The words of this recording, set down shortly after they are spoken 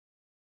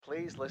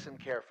Please listen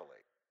carefully.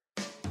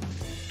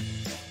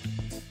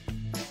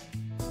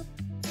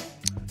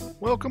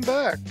 Welcome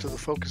back to the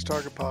Focus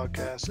Target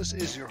Podcast. This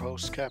is your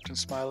host, Captain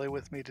Smiley.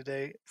 With me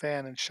today,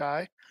 Van and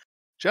Shy.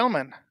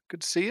 Gentlemen,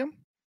 good to see you.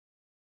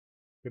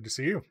 Good to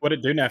see you. What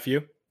it do, nephew?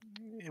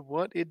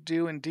 What it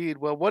do indeed.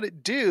 Well, what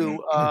it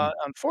do,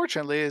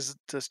 unfortunately, is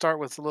to start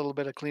with a little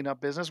bit of cleanup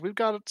business. We've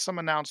got some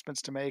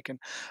announcements to make, and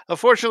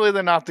unfortunately,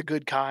 they're not the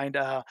good kind.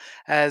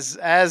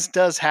 As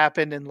does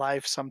happen in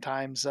life,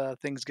 sometimes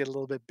things get a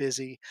little bit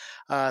busy.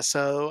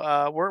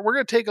 So we're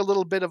going to take a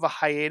little bit of a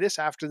hiatus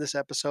after this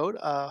episode.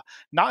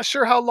 Not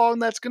sure how long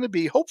that's going to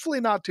be.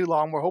 Hopefully, not too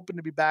long. We're hoping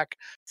to be back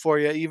for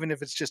you, even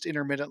if it's just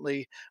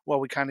intermittently, while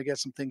we kind of get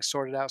some things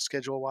sorted out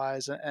schedule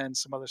wise and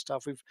some other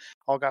stuff. We've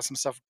all got some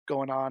stuff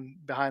going on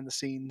behind the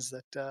scenes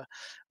that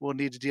we'll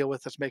need to deal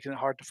with. That's making it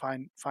hard to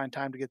find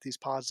time to get these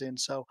pods in.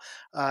 So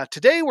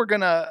today we're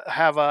gonna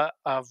have a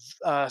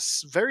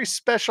very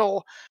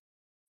special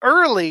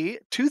early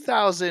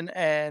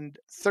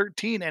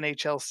 2013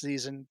 NHL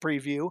season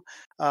preview.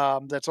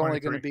 That's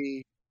only going to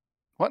be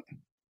what?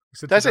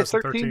 Did I say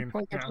 13?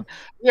 Yeah.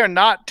 We are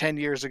not 10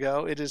 years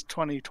ago. It is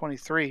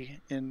 2023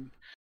 in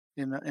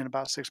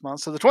about 6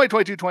 months. So the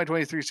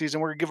 2022-2023 season,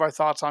 we're going to give our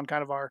thoughts on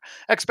kind of our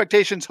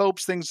expectations,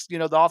 hopes, things,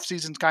 the off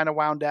season's kind of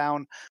wound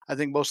down. I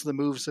think most of the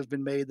moves have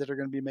been made that are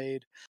going to be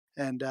made.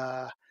 And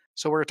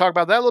so we're going to talk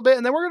about that a little bit.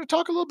 And then we're going to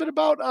talk a little bit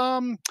about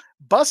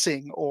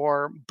busing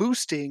or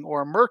boosting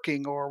or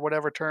murking or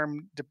whatever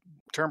term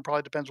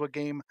probably depends what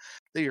game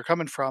that you're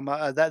coming from.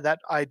 That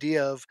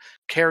idea of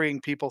carrying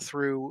people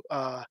through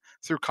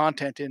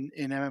content in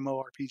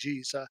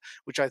MMORPGs,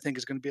 which I think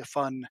is going to be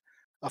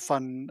a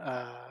fun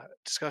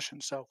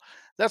discussion. So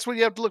that's what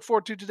you have to look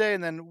forward to today.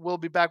 And then we'll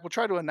be back. We'll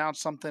try to announce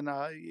something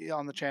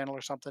on the channel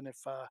or something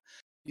if, to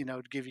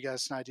give you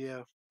guys an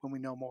idea when we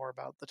know more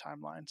about the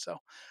timeline. So,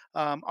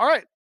 all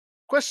right.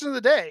 Question of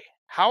the day.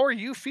 How are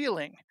you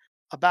feeling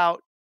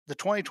about the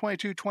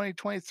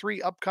 2022-2023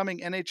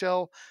 upcoming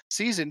NHL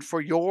season for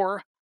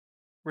your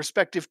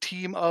respective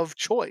team of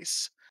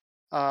choice?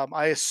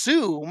 I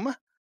assume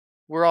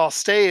we're all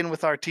staying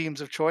with our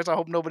teams of choice. I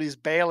hope nobody's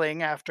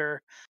bailing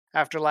after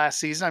last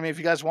season. I mean, if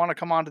you guys want to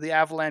come onto the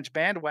Avalanche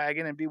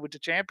bandwagon and be with the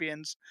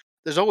champions,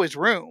 there's always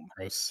room.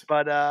 Gross.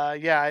 But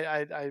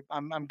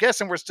I'm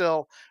guessing we're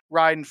still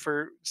riding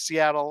for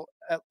Seattle,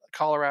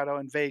 Colorado,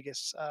 and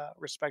Vegas,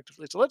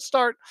 respectively. So let's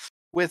start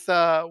with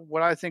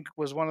what I think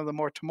was one of the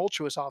more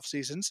tumultuous off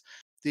seasons,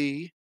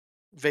 the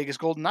Vegas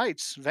Golden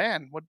Knights.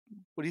 Van, what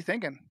are you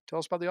thinking? Tell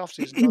us about the off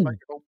season.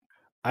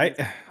 I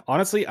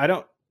honestly, I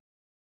don't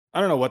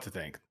know what to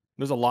think.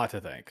 There's a lot to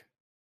think.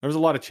 There was a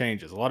lot of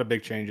changes, a lot of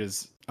big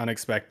changes,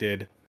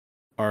 unexpected.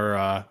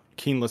 Our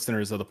keen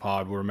listeners of the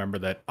pod will remember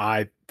that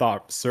I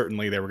thought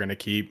certainly they were going to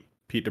keep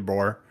Pete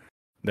DeBoer.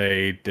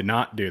 They did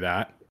not do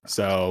that.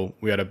 So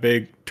we had a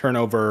big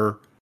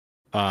turnover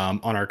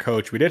on our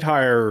coach. We did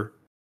hire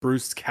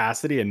Bruce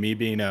Cassidy, and me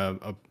being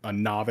a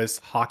novice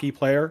hockey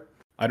player,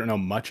 I don't know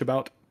much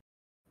about,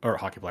 or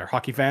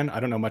hockey fan. I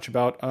don't know much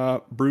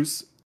about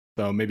Bruce.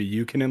 So maybe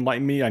you can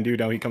enlighten me. I do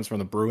know he comes from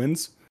the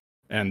Bruins,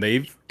 and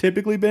they've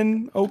typically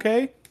been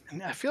okay.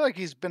 I feel like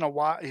he's been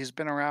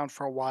around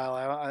for a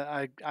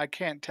while. I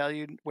can't tell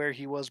you where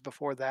he was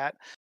before that,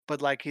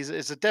 but like he's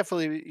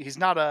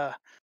not a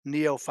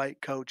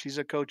neophyte coach. He's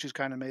a coach who's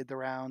kind of made the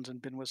rounds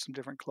and been with some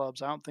different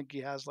clubs. I don't think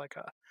he has like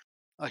a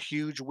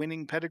huge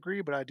winning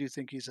pedigree, but I do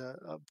think he's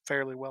a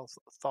fairly well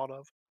thought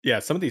of. Yeah,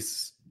 some of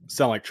these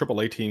sound like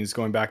AAA teams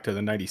going back to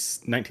the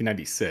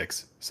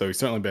 1996. So he's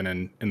certainly been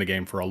in the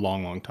game for a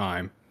long, long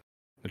time.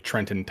 The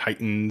Trenton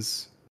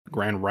Titans,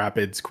 Grand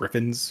Rapids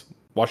Griffins,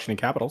 Washington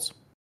Capitals,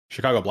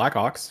 Chicago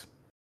Blackhawks.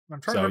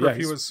 I'm trying to remember if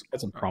he was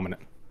that's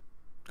prominent.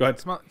 Go ahead.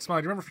 Smiley, do you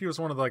remember if he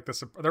was one of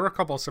there were a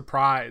couple of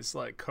surprise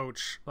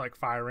coach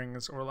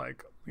firings or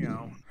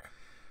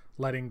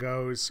letting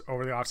goes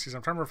over the offseason?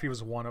 I'm trying to remember if he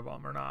was one of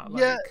them or not.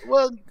 Yeah,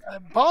 well,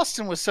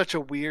 Boston was such a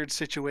weird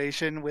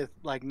situation with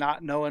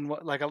not knowing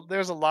what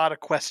there's a lot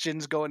of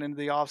questions going into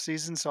the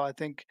offseason. So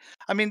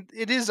I mean,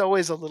 it is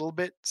always a little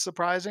bit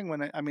surprising when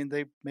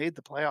they made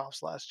the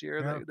playoffs last year.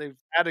 Yeah. They've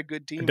had a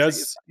good team.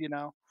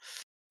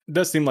 It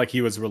does seem like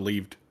he was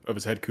relieved of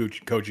his head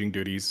coaching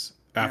duties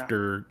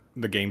after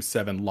the Game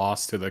 7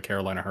 loss to the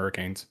Carolina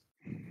Hurricanes,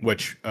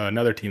 which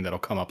another team that'll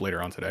come up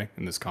later on today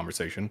in this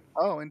conversation.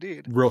 Oh,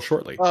 indeed. Real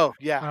shortly. Oh,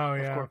 yeah. Oh,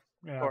 yeah.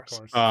 Of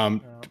course.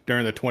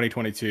 During the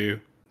 2022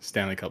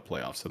 Stanley Cup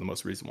playoffs, so the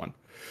most recent one.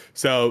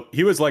 So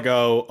he was let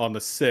go on the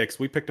 6th.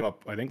 We picked him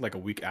up, I think, like a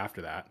week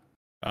after that.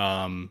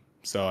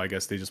 So I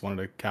guess they just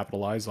wanted to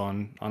capitalize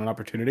on an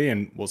opportunity,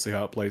 and we'll see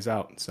how it plays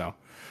out. So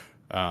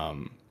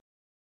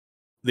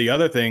the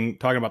other thing,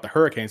 talking about the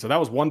Hurricanes, so that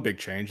was one big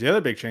change. The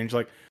other big change,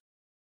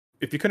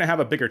 if you couldn't have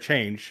a bigger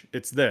change,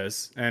 it's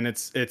this, and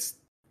it's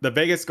the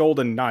Vegas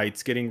Golden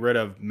Knights getting rid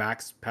of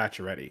Max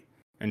Pacioretty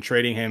and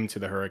trading him to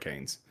the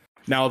Hurricanes.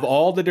 Now, of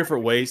all the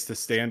different ways to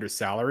stay under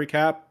salary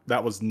cap,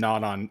 that was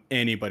not on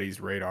anybody's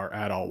radar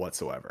at all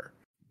whatsoever.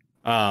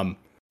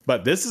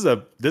 But this is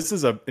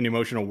an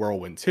emotional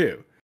whirlwind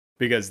too,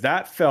 because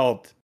that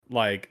felt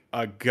like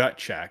a gut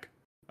check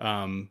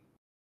And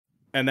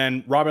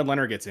then Robin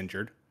Leonard gets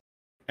injured.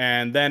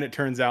 And then it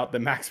turns out that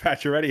Max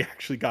Pacioretty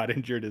actually got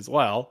injured as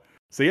well.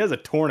 So he has a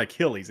torn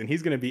Achilles, and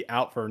he's going to be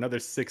out for another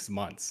 6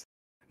 months.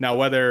 Now,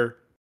 whether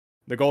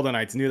the Golden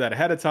Knights knew that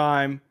ahead of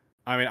time,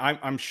 I mean,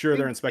 I'm sure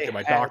they're inspected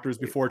by doctors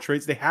before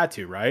trades. They had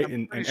to, right?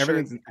 And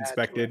everything's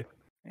inspected.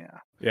 Yeah.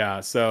 Yeah.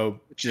 So,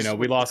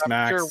 we lost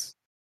Max.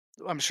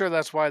 I'm sure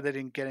that's why they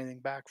didn't get anything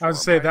back for I him.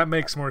 would say that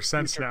makes more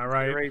sense now,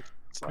 right?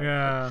 Like,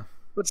 yeah.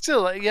 But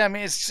still, yeah, I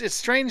mean, it's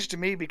strange to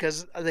me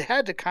because they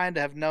had to kind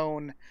of have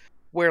known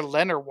where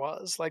Leonard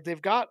was. Like,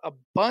 they've got a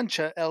bunch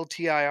of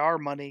LTIR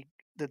money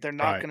that they're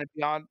not going to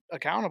be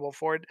accountable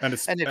for it. And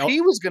if he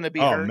was going to be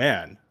hurt,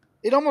 man,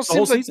 it almost the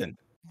seems whole like season.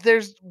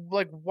 There's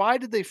like, why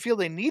did they feel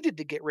they needed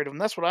to get rid of him?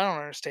 That's what I don't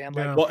understand.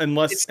 Like, well,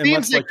 unless like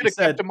you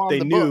said,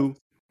 they knew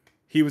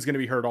he was going to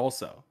be hurt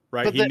also,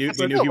 right? But he knew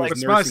he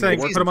was nursing.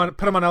 Put him on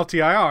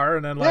LTIR,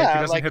 and then he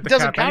doesn't hit the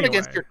doesn't cap count anyway.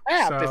 against your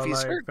cap so, if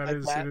he's hurt.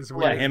 That is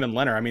weird. Him and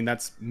Leonard. I mean,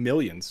 that's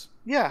millions.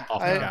 Yeah,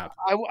 off the cap.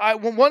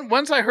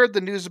 Once I heard the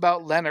news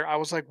about Leonard, I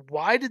was like,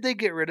 why did they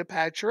get rid of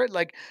Pacioretty?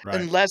 Like,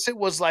 unless it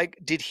was like,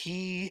 did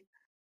he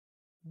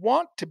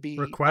want to be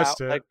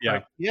requested? Like,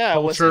 yeah,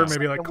 culture,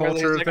 maybe like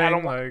culture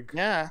thing. Like,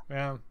 yeah.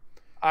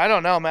 I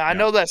don't know, man. I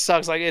know that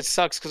sucks. Like, it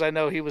sucks because I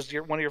know he was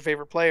one of your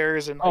favorite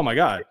players, and oh my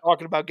god,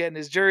 talking about getting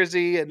his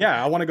jersey, and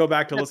I want to go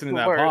back to listening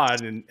to that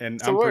pod, and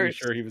I'm pretty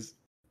sure he was,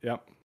 yeah,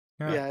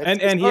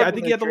 and I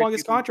think he had the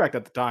longest contract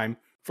at the time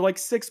for like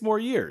 6 more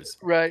years,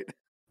 right?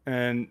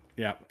 And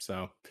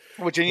so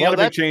which a lot of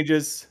big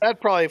changes.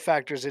 That probably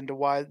factors into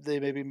why they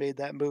maybe made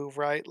that move,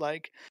 right?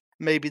 Like,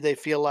 maybe they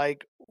feel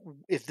like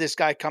if this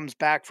guy comes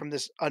back from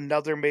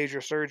another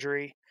major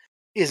surgery,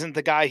 isn't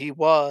the guy he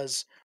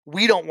was.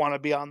 We don't want to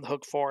be on the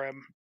hook for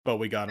him, but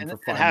we got him for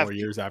 5 more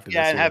years after this.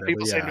 Yeah, and have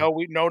people say no,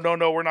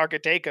 no, we're not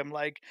going to take him.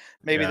 Like,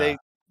 maybe they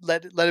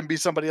let him be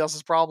somebody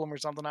else's problem or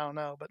something. I don't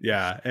know, but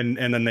and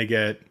then they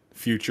get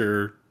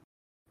future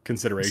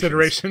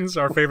considerations.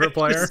 Our favorite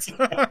player,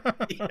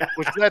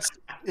 which that's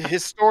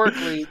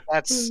historically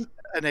that's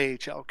an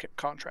AHL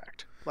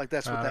contract. Like,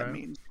 that's what that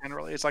means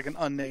generally. It's like an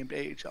unnamed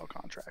AHL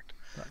contract,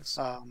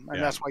 and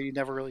that's why you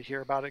never really hear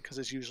about it because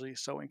it's usually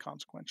so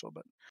inconsequential.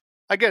 But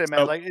I get it,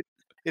 man. Like,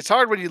 it's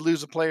hard when you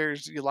lose the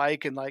players you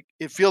like, and like,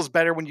 it feels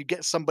better when you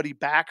get somebody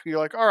back. You're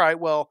like, all right,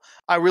 well,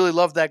 I really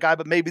love that guy,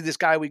 but maybe this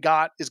guy we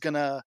got is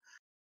gonna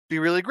be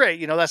really great.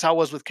 That's how it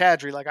was with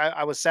Kadri. Like,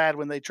 I was sad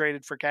when they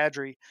traded for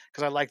Kadri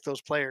because I liked those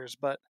players,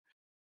 but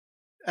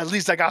at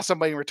least I got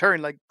somebody in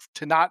return. Like,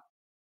 to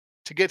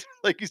get,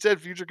 like you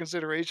said, future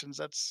considerations.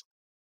 It's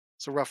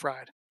a rough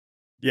ride.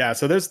 Yeah,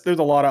 so there's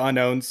a lot of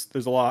unknowns.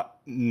 There's a lot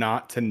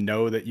not to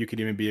know that you could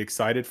even be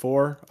excited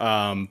for.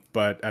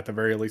 But at the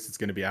very least, it's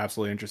going to be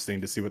absolutely interesting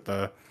to see what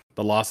the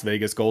Las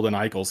Vegas Golden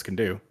Eagles can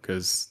do,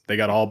 because they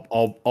got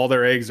all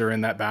their eggs are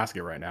in that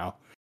basket right now.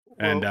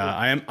 And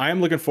I am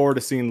looking forward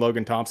to seeing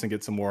Logan Thompson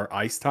get some more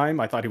ice time.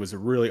 I thought he was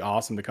really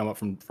awesome to come up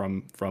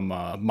from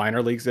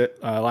minor leagues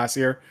last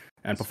year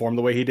and perform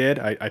the way he did.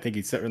 I think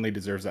he certainly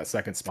deserves that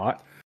second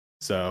spot.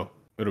 So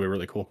it'll be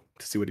really cool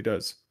to see what he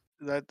does.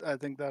 I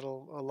think a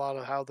lot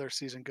of how their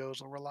season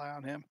goes will rely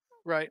on him,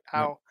 right?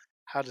 How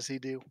does he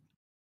do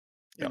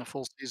in a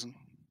full season?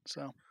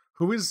 So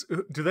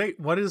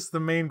what is the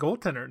main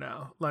goaltender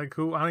now? Like,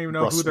 I don't even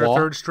know who their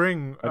third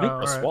string. I think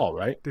Brossoit,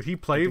 right? Did he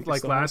play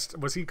like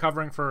was he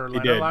covering for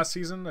Leonard last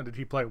season? And did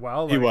he play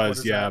well? He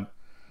was, yeah.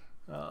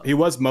 He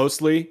was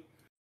mostly,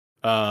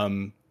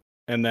 and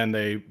then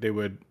they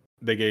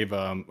gave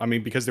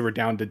because they were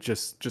down to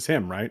just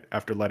him, right?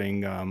 After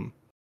letting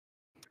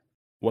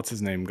what's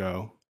his name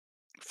go?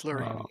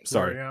 Fleury.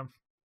 Sorry. Yeah.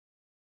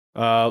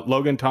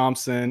 Logan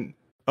Thompson.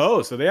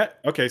 Oh, so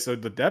so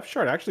the depth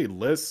chart actually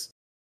lists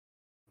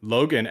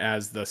Logan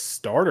as the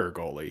starter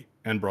goalie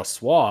and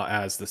Brossoit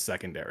as the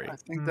secondary. I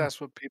think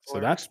that's what people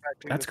are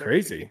expecting. That's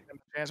crazy.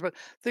 But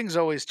things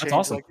always change.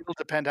 Awesome. Like, it'll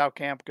depend how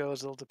camp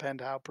goes. It'll depend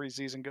how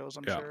preseason goes.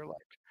 I'm sure. Like,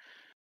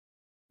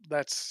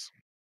 that's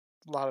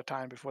a lot of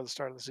time before the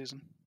start of the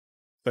season.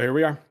 So here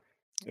we are.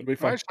 It'll be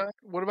fun. Right,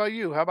 what about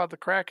you? How about the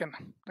Kraken?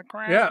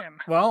 Yeah.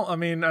 Well, I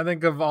mean, I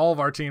think of all of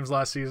our teams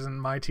last season,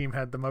 my team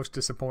had the most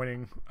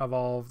disappointing of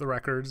all of the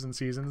records and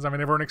seasons. I mean,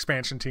 they were an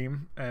expansion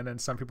team, and then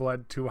some people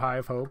had too high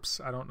of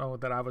hopes. I don't know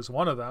that I was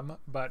one of them,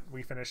 but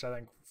we finished, I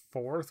think,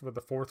 4th with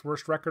the 4th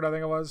worst record. I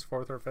think it was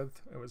 4th or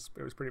 5th. It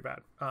was pretty bad.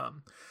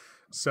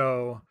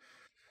 So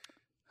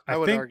I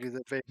would argue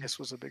that Vegas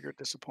was a bigger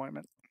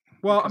disappointment.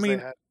 Well, I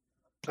mean,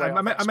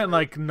 I meant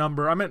like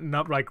number. I meant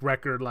like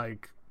record,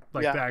 like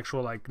the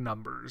actual like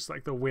numbers,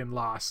 like the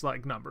win-loss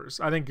like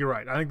numbers. I think you're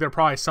right. I think there are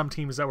probably some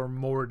teams that were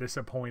more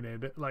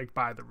disappointed like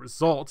by the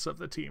results of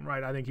the team,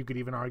 right? I think you could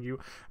even argue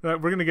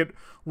that we're going to get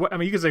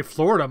you could say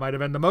Florida might have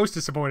been the most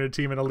disappointed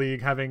team in a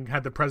league, having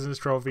had the President's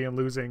Trophy and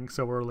losing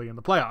so early in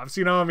the playoffs.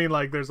 You know what I mean?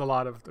 Like, there's a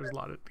lot of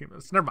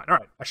teams. Never mind. All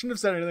right. I shouldn't have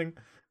said anything.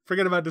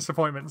 Forget about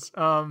disappointments.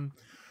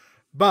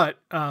 But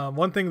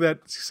one thing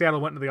that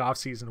Seattle went into the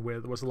offseason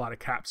with was a lot of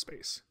cap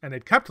space. And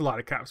they'd kept a lot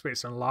of cap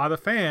space. And a lot of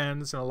the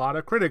fans and a lot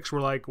of critics were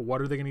like,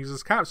 what are they going to use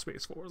this cap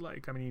space for?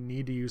 Like, I mean, you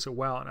need to use it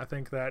well. And I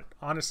think that,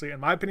 honestly,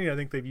 in my opinion, I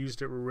think they've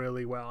used it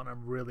really well. And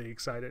I'm really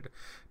excited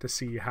to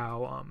see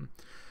how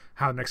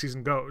next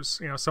season goes.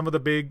 You know, some of the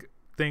big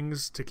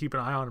things to keep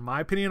an eye on, in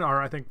my opinion,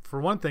 are, I think, for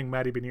one thing,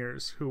 Matty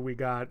Beniers, who we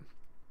got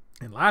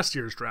in last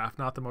year's draft,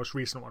 not the most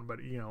recent one,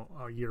 but, you know,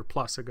 a year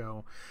plus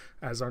ago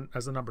as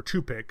the number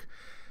 2 pick.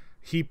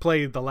 He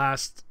played the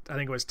last, I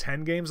think it was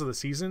 10 games of the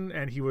season,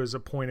 and he was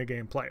a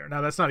point-a-game player. Now,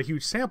 that's not a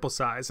huge sample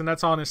size, and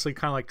that's honestly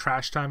kind of like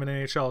trash time in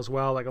NHL as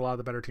well. Like, a lot of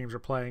the better teams are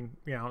playing,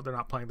 you know, they're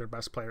not playing their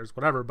best players,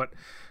 whatever. But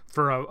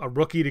for a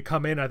rookie to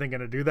come in, I think,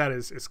 and to do that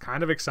is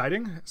kind of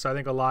exciting. So I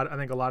think a lot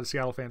of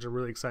Seattle fans are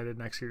really excited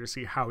next year to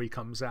see how he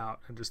comes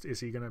out, and just,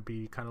 is he going to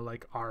be kind of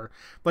like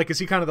is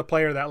he kind of the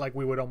player that, like,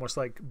 we would almost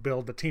like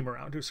build the team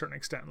around to a certain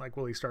extent? Like,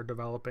 will he start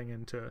developing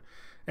into,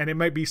 and it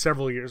might be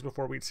several years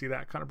before we'd see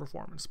that kind of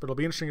performance, but it'll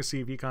be interesting to see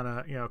if he kind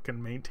of, you know,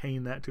 can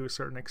maintain that to a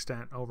certain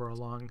extent over a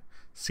long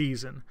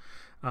season.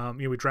 You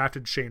know, we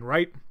drafted Shane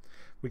Wright.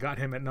 We got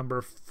him at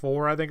number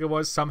 4, I think it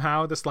was,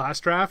 somehow this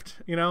last draft,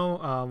 you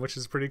know, which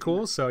is pretty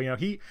cool. So, you know,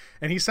 he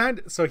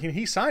signed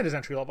his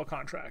entry level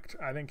contract,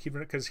 I think,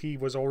 because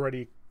he'd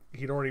already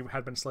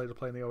had been slated to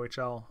play in the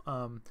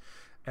OHL.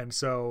 And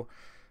so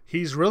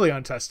he's really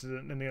untested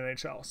in the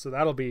NHL, so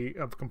that'll be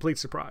a complete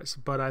surprise.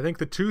 But I think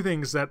the two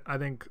things that I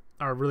think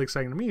are really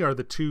exciting to me are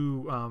the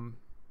two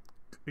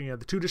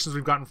the two additions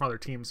we've gotten from other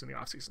teams in the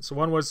offseason. So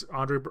one was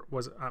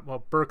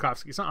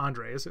Burakovsky. It's not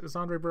Andre. Is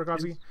Andre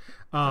Burakovsky?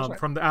 Right.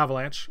 From the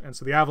Avalanche. And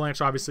so the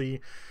Avalanche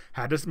obviously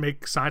had to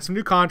sign some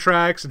new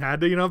contracts and had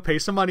to, you know, pay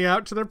some money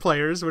out to their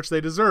players, which they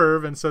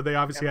deserve. And so they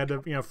obviously had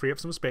to, you know, free up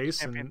some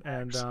space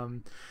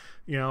and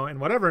you know, and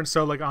whatever. And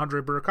so, like,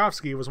 Andre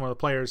Burakovsky was one of the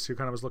players who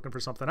kind of was looking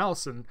for something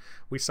else, and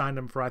we signed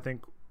him for, I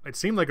think, it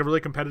seemed like a really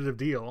competitive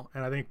deal,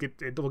 and I think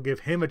it will give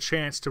him a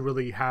chance to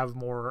really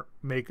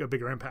make a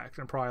bigger impact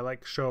and probably,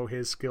 like, show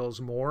his skills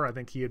more. I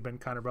think he had been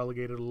kind of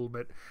relegated a little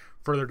bit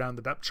further down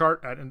the depth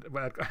chart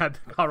at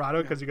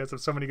Colorado because you guys have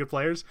so many good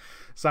players.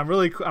 So I'm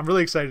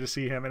really excited to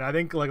see him, and I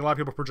think, like, a lot of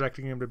people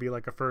projecting him to be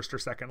like a first or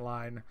second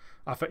line,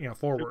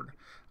 forward.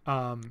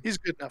 He's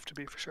good enough to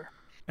be, for sure.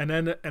 And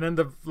then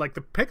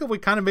the pickup we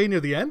kind of made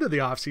near the end of the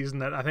offseason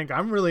that I think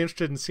I'm really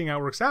interested in seeing how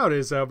it works out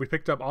is we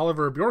picked up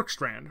Oliver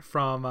Bjorkstrand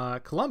from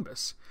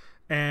Columbus.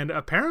 And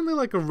apparently,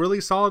 like, a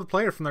really solid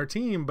player from their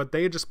team, but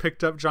they had just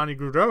picked up Johnny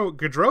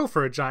Gaudreau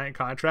for a giant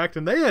contract,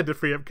 and they had to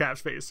free up cap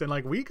space. And,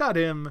 like, we got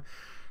him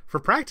for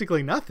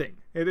practically nothing.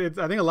 I think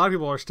a lot of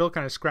people are still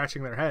kind of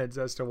scratching their heads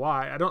as to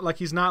why.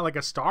 He's not like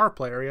a star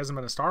player. He hasn't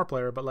been a star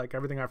player, but, like,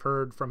 everything I've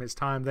heard from his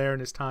time there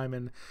and his time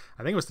in,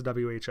 I think it was the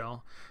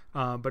WHL,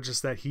 but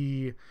just that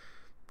he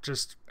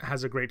just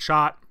has a great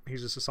shot.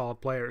 He's just a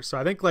solid player. So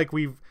I think, like,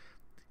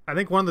 I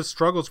think one of the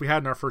struggles we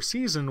had in our first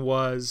season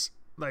was,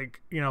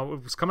 like, you know,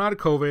 it was coming out of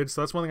COVID,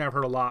 so that's one thing I've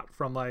heard a lot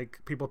from, like,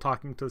 people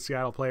talking to the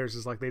Seattle players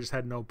is, like, they just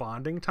had no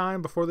bonding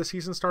time before the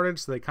season started,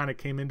 so they kind of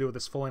came into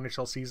this full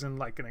NHL season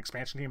like an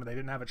expansion team, and they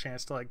didn't have a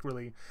chance to, like,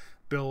 really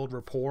build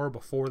rapport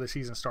before the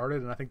season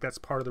started. And I think that's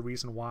part of the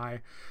reason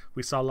why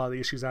we saw a lot of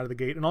the issues out of the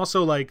gate. And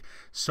also, like,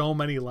 so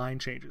many line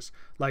changes,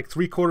 like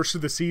 3/4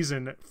 through the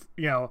season,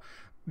 you know,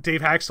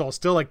 Dave Haxtell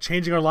still, like,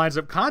 changing our lines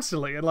up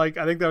constantly. And, like,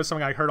 I think that was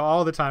something I heard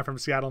all the time from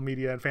Seattle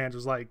media and fans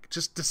was, like,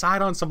 just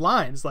decide on some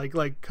lines,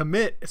 like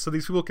commit so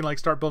these people can, like,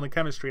 start building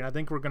chemistry. And I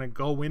think we're going to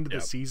go into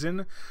the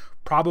season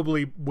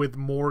probably with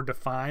more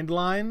defined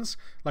lines.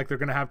 Like, they're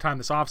going to have time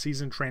this off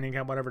season, training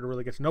camp, whatever, to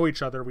really get to know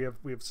each other. We have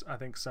I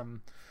think,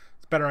 some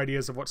better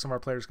ideas of what some of our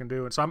players can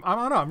do. And so I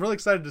don't know, I'm really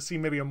excited to see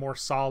maybe a more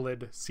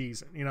solid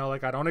season. You know,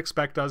 like, I don't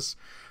expect us,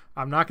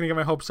 I'm not going to get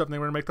my hopes up and they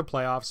were going to make the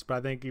playoffs, but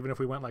I think even if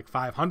we went like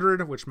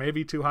 500, which may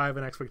be too high of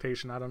an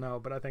expectation, I don't know,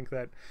 but I think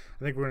we're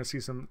going to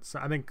see some.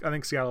 I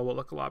think Seattle will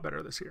look a lot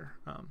better this year.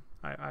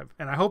 I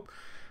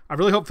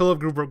really hope Philip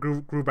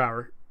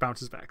Grubauer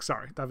bounces back.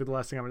 Sorry, that'll be the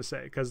last thing I'm going to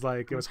say, because,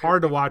 like, it was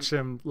hard to watch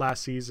him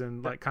last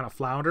season, like, kind of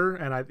flounder,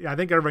 and I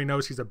think everybody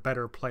knows he's a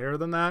better player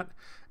than that,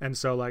 and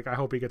so, like, I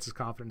hope he gets his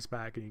confidence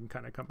back and he can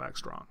kind of come back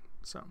strong.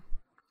 So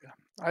yeah,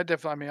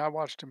 I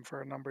watched him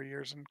for a number of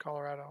years in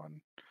Colorado,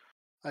 and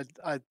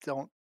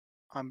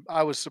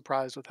I was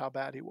surprised with how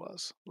bad he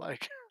was.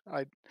 Like,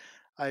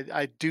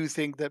 I do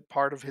think that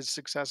part of his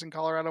success in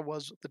Colorado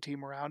was the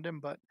team around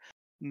him, but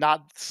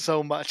not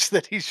so much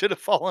that he should have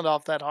fallen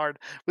off that hard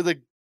with a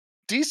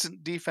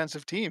decent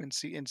defensive team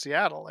in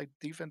Seattle. Like,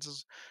 defense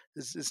is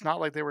it's not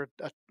like they were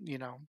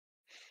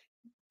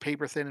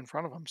paper thin in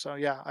front of him. So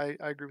yeah, I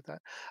agree with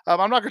that.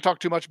 I'm not going to talk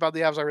too much about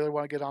the Avs. I really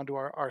want to get on to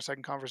our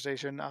second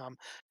conversation.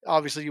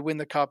 Obviously, you win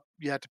the cup,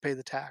 you have to pay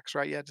the tax,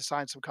 right? You had to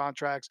sign some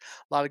contracts.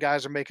 A lot of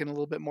guys are making a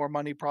little bit more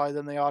money probably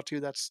than they ought to.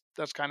 That's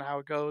kind of how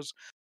it goes.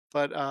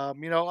 But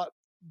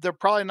they're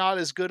probably not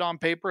as good on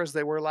paper as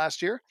they were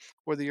last year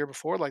or the year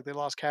before. Like, they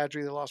lost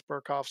Kadri, they lost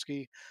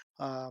Burakovsky.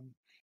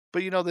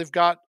 but they've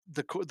got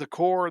the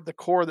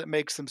core that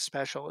makes them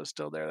special is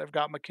still there. They've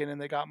got McKinnon,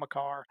 they got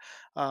Makar,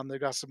 they've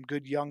got some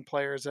good young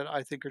players that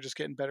I think are just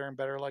getting better and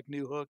better, like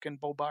Newhook and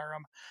Bo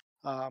Byram.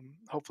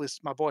 Hopefully,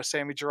 my boy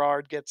Sammy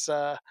Gerard gets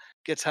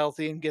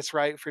healthy and gets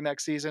right for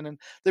next season. And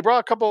they brought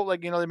a couple,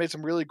 they made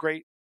some really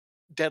great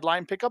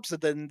deadline pickups that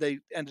then they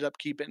ended up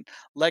keeping.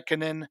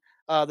 Lehkonen,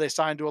 they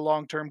signed to a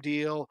long-term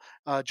deal.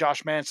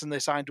 Josh Manson, they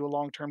signed to a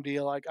long-term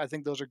deal. I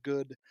think those are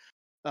good,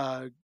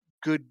 uh,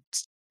 good.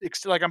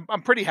 Like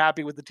I'm pretty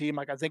happy with the team.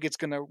 Like I think it's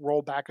going to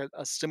roll back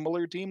a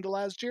similar team to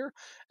last year,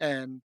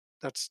 and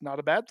that's not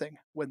a bad thing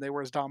when they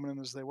were as dominant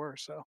as they were.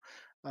 So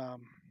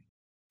um,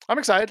 I'm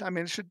excited. I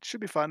mean, it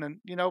should be fun, and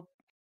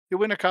you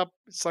win a cup.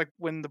 It's like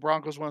when the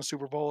Broncos won a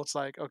Super Bowl. It's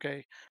like,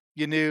 okay,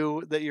 you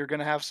knew that you're going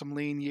to have some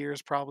lean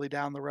years probably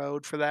down the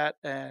road for that,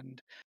 and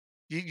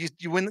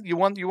you won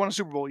a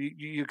Super Bowl.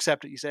 You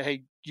accept it. You say,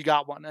 hey, you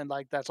got one, and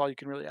like that's all you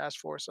can really ask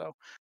for. So,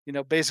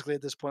 basically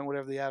at this point,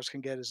 whatever the Avs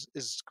can get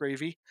is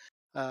gravy,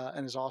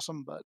 and is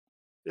awesome. But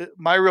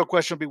my real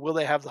question will be, will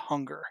they have the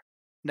hunger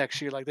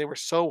next year? Like they were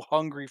so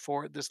hungry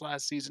for it this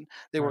last season.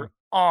 They Yeah. were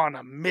on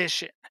a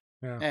mission,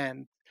 Yeah.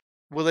 and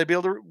will they be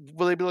able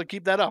to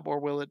keep that up, or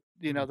will it,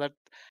 that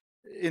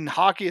in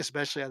hockey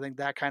especially, I think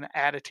that kind of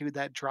attitude,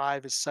 that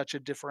drive is such a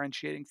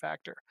differentiating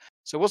factor.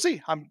 So we'll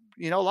see. A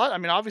lot. I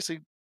mean, obviously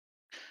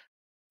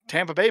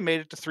Tampa Bay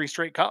made it to 3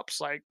 straight cups.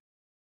 Like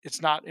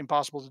it's not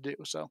impossible to do.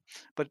 So,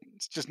 but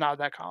it's just not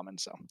that common.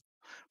 So,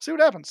 see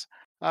what happens.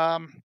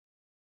 Um,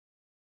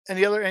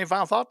 any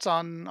final thoughts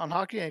on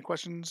hockey? Any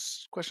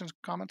questions,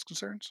 comments,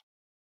 concerns?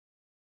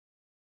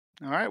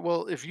 All right.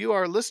 Well, if you,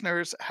 our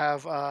listeners,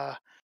 have thoughts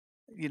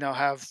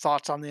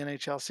on the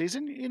NHL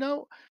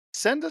season,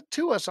 send it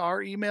to us.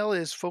 Our email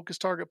is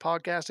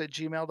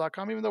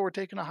focustargetpodcast@gmail.com. Even though we're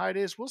taking a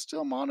hiatus, we'll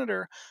still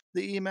monitor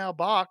the email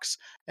box.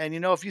 And,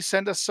 if you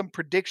send us some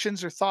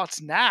predictions or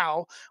thoughts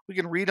now, we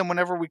can read them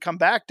whenever we come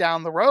back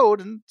down the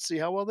road and see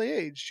how well they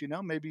aged.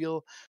 Maybe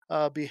you'll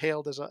be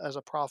hailed as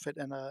a prophet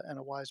and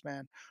a wise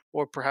man,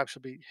 or perhaps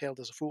you'll be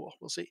hailed as a fool.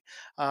 We'll see.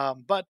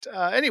 But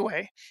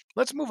anyway,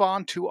 let's move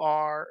on to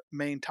our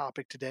main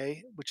topic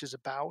today, which is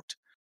about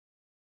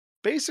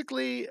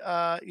basically,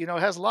 it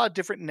has a lot of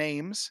different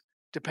names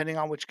depending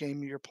on which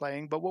game you're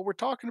playing. But what we're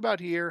talking about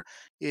here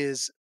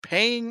is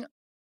paying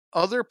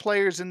other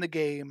players in the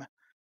game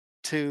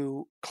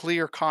to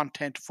clear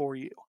content for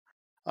you.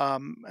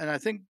 And I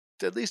think,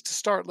 at least to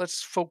start,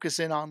 let's focus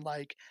in on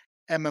like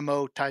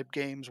MMO type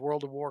games,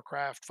 World of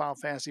Warcraft, Final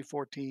Fantasy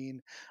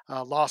 14,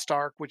 Lost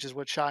Ark, which is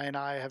what Shy and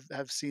I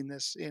have seen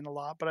this in a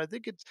lot. But I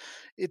think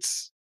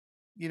it's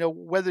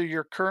whether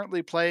you're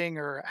currently playing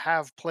or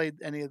have played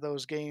any of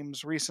those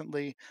games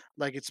recently,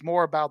 like it's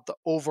more about the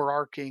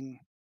overarching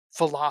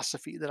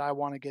philosophy that I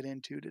want to get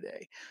into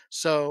today.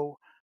 So,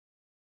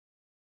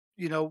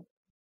 you know,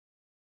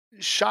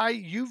 Shy,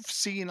 you've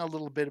seen a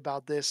little bit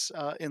about this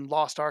in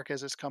Lost Ark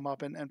as it's come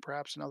up, and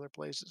perhaps in other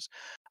places.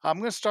 I'm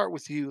going to start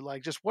with you.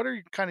 Like, just what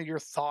are kind of your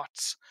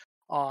thoughts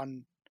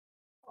on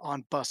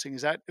busing?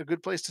 Is that a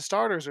good place to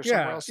start, or is there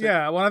somewhere else?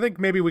 Yeah. Well, I think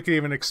maybe we could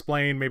even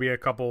explain maybe a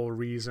couple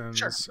reasons,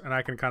 Sure. And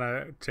I can kind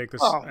of take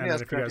this, Oh, and yeah,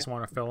 then if you guys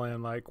want to fill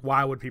in, like,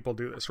 why would people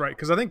do this, right?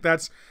 Because I think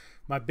that's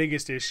my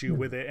biggest issue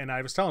with it. And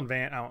I was telling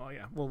Van,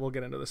 we'll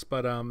get into this,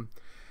 but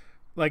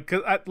like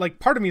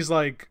part of me is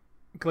like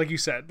you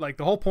said, like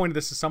the whole point of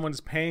this is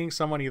someone's paying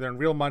someone either in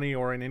real money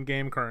or in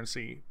in-game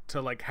currency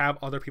to like have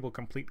other people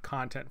complete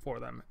content for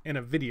them in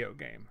a video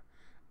game.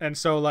 And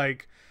so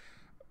like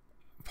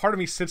part of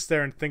me sits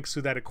there and thinks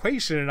through that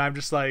equation, and I'm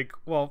just like,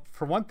 well,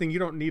 for one thing, you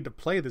don't need to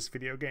play this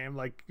video game.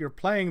 Like you're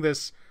playing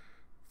this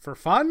for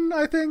fun,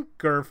 I think,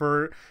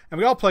 and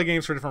we all play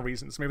games for different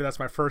reasons. Maybe that's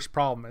my first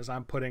problem, is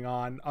I'm putting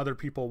on other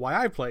people why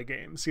I play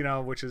games,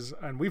 which is,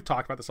 and we've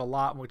talked about this a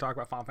lot when we talk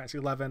about Final Fantasy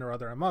 11 or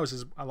other MMOs,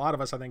 is a lot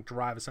of us, I think,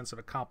 derive a sense of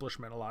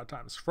accomplishment a lot of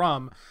times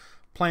from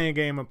playing a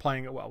game and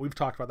playing it well. We've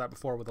talked about that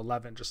before with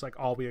 11, just like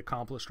all we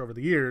accomplished over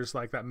the years,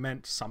 like that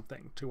meant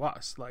something to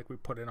us. Like we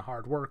put in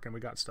hard work and we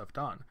got stuff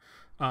done.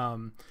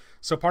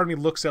 So part of me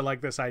looks at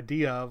like this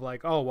idea of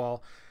like, oh,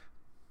 well,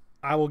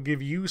 I will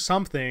give you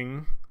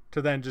something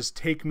to then just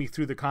take me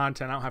through the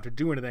content. I don't have to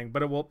do anything,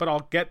 but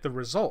I'll get the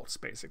results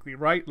basically,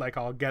 right? Like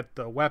I'll get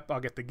I'll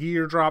get the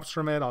gear drops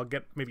from it. I'll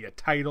get maybe a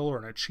title or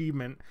an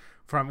achievement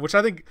from, which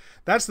I think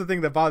that's the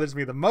thing that bothers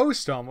me the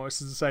most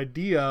almost, is this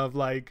idea of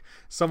like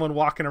someone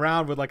walking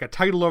around with like a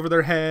title over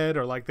their head,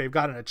 or like they've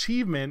got an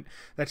achievement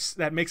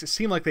that makes it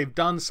seem like they've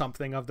done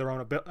something of their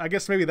own ability. I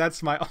guess maybe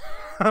that's my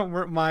I'm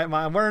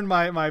wearing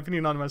my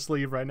opinion on my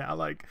sleeve right now.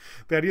 Like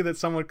the idea that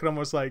someone could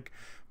almost like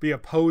be a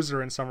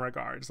poser in some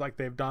regards, like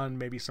they've done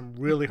maybe some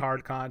really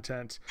hard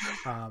content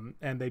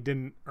and they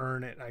didn't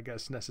earn it, I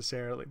guess,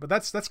 necessarily. But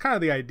that's kind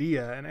of the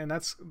idea, and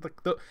that's like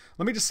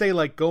let me just say,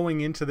 like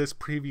going into this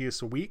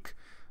previous week,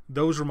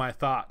 those were my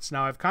thoughts.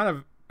 Now I've kind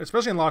of,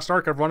 especially in Lost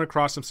Ark, I've run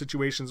across some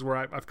situations where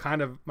I've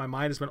kind of, my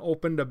mind has been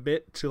opened a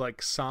bit to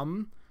like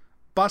some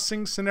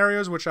busing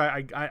scenarios, which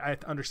I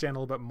understand a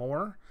little bit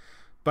more.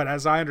 But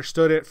as I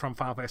understood it from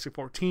Final Fantasy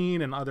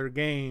 14 and other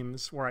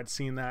games where I'd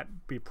seen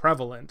that be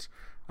prevalent,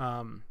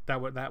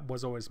 That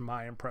was always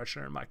my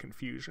impression and my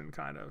confusion,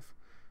 kind of,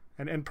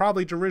 and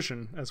probably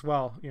derision as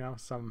well.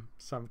 Some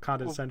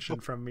condescension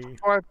from me.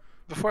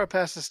 Before I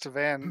pass this to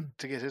Van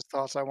to get his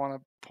thoughts, I want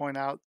to point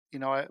out,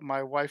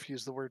 my wife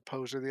used the word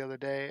poser the other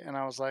day, and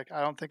I was like,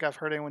 I don't think I've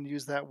heard anyone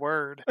use that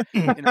word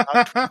in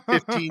about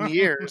 15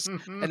 years.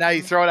 And now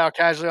you throw it out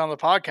casually on the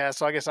podcast,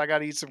 so I guess I got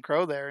to eat some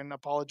crow there and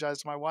apologize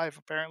to my wife.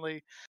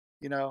 Apparently,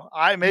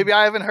 maybe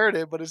I haven't heard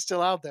it, but it's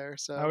still out there.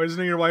 So I always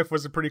knew your wife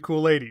was a pretty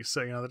cool lady,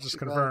 so that just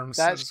confirms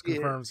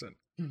it.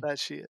 That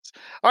she is.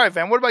 All right,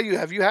 Van, what about you?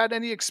 Have you had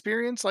any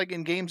experience like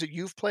in games that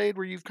you've played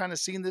where you've kind of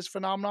seen this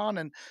phenomenon?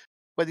 And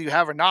whether you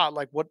have or not,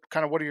 like what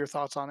are your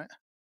thoughts on it?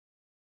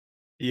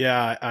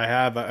 Yeah, I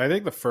have. I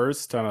think the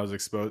first time I was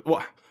exposed,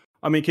 well,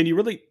 I mean, can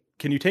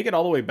you take it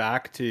all the way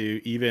back to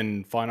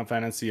even Final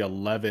Fantasy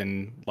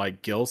 11,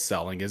 like gil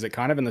selling? Is it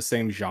kind of in the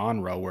same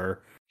genre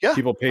where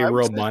people pay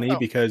real money?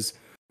 So.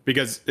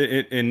 Because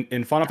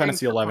in Final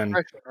Fantasy 11,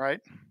 right?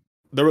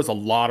 There was a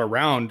lot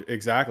around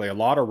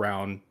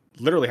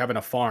literally having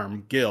a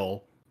farm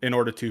gil in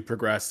order to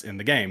progress in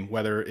the game,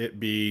 whether it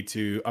be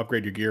to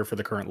upgrade your gear for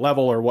the current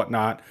level or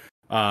whatnot.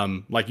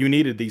 Like you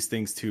needed these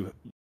things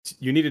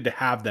you needed to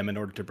have them in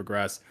order to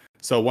progress.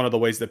 So one of the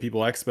ways that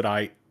people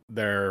expedite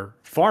their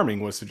farming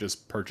was to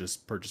just purchase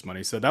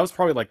money. So that was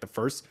probably like the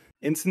first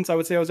instance I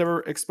would say I was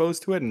ever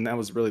exposed to it, and that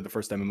was really the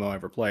first MMO I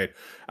ever played.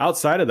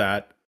 Outside of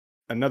that,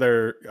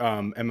 another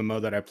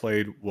MMO that I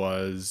played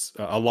was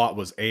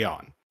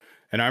Aeon.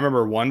 And I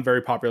remember one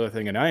very popular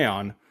thing in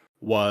Aeon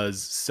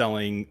was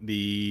selling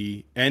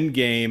the end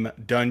game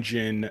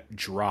dungeon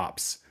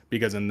drops,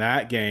 because in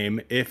that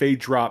game, if a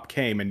drop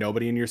came and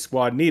nobody in your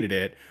squad needed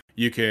it,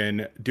 you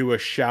can do a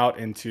shout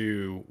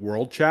into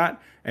world chat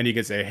and you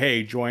can say,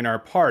 hey, join our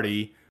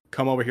party,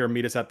 come over here and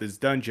meet us at this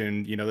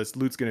dungeon. This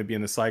loot's going to be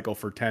in the cycle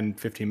for 10,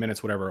 15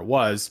 minutes, whatever it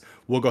was.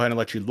 We'll go ahead and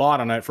let you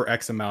lot on it for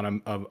X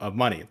amount of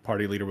money. The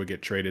party leader would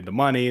get traded the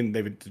money and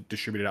they would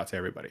distribute it out to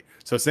everybody.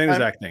 So same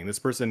exact thing. This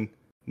person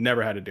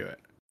never had to do it.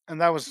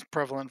 And that was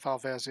prevalent in Final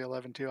Fantasy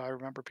 11 too. I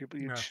remember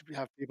you'd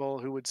have people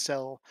who would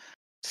sell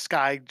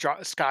sky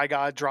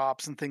god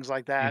drops and things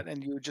like that,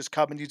 and you would just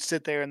come and you'd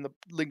sit there and the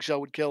link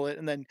shell would kill it,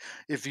 and then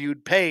if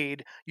you'd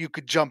paid you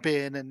could jump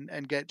in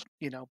and get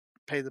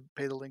pay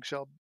the link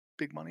shell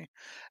big money.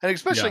 And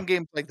especially in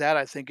games like that,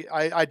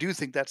 I do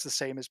think that's the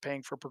same as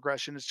paying for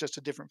progression. It's just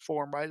a different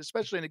form, right?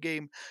 Especially in a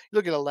game, you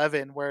look at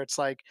 11 where it's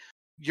like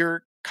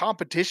your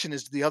competition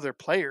is the other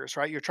players,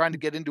 right? You're trying to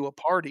get into a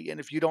party, and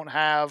if you don't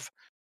have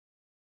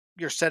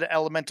your set of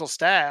elemental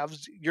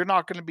staves, you're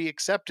not going to be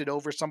accepted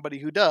over somebody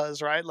who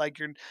does, right? Like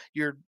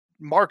you're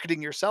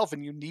marketing yourself,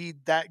 and you need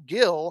that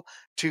gil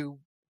to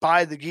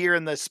buy the gear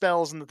and the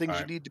spells and the things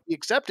you need to be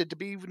accepted to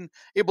be even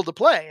able to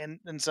play.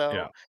 And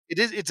so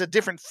it's a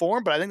different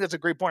form, but I think that's a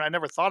great point. I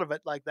never thought of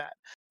it like that.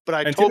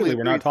 But totally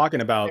we're not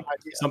talking about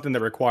something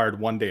that required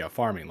one day of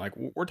farming. Like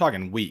we're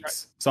talking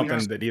weeks. Right.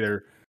 Something that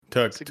either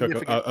took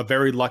a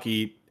very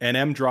lucky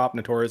NM drop,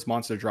 notorious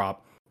monster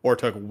drop, or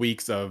took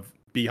weeks of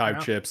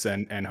beehive chips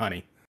and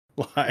honey,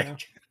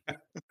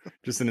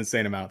 just an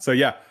insane amount. So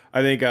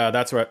I think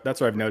that's where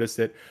I've noticed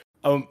it.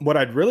 What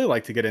I'd really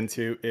like to get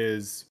into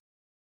is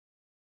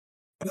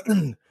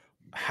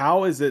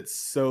how is it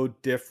so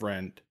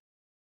different?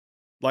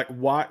 Like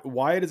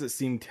why does it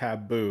seem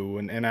taboo?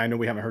 And I know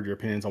we haven't heard your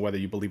opinions on whether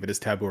you believe it is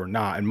taboo or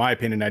not. In my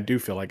opinion, I do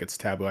feel like it's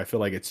taboo. I feel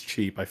like it's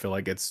cheap. I feel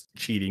like it's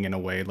cheating in a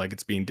way, like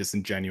it's being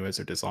disingenuous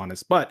or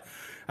dishonest. But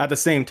at the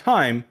same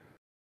time,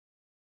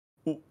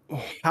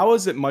 how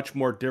is it much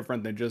more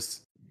different than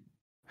just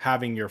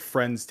having your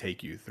friends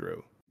take you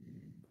through?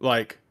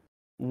 Like,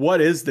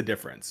 what is the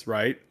difference,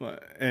 right?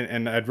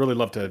 And I'd really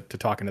love to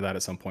talk into that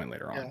at some point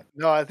later on.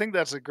 No, I think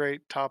that's a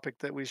great topic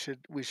that we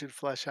should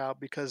flesh out,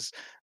 because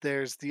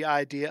there's the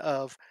idea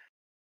of,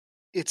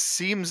 it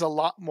seems a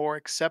lot more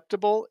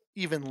acceptable,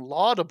 even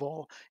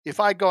laudable,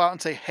 if I go out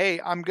and say, hey,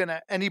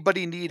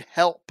 anybody need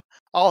help?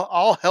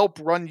 I'll help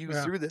run you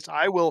through this.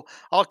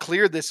 I'll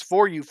clear this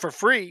for you for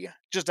free,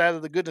 just out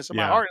of the goodness of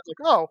my heart. It's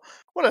like, oh,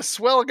 what a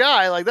swell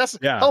guy. Like that's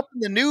helping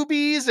the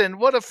newbies, and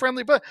what a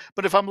friendly, but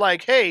if I'm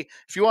like, hey,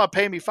 if you want to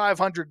pay me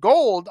 500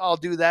 gold, I'll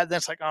do that.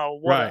 That's like, oh,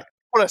 what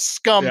a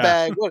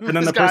scumbag. Yeah. And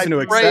then the person who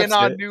accepts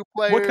it, new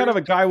players. What kind of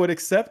a guy would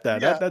accept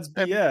that? That's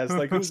BS.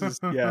 Like, who's this?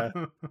 Yeah.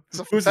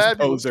 Who's this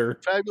poser?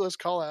 Fabulous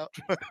call out.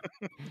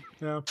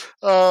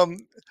 For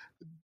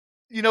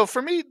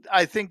me,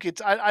 I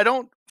think I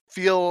don't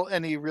feel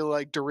any real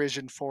like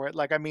derision for it.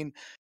 Like, I mean,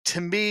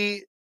 to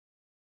me,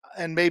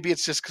 and maybe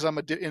it's just because I'm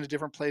in a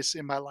different place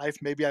in my life.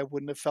 Maybe I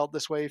wouldn't have felt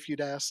this way if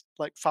you'd asked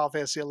like Final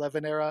Fantasy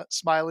 11 era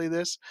Smiley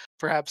this.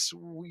 Perhaps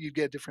you'd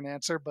get a different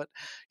answer. But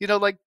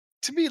like,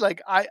 to me,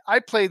 like I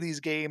play these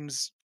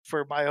games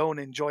for my own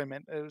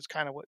enjoyment. It was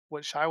kind of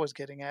what Shai was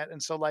getting at.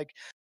 And so like,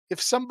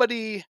 if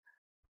somebody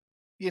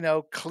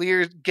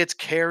gets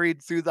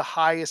carried through the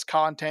highest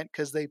content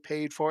because they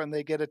paid for it and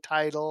they get a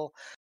title,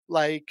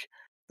 like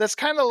that's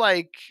kind of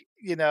like,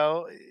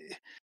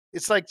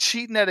 it's like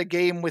cheating at a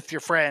game with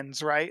your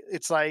friends, right?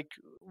 It's like,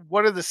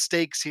 what are the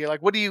stakes here?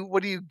 Like, what do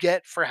you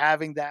get for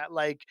having that?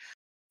 Like,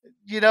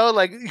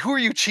 like who are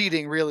you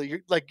cheating really?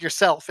 You're, like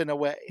yourself in a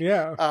way.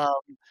 Yeah.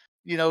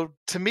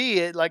 To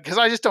me, because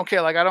I just don't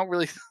care. Like I don't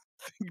really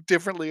think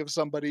differently of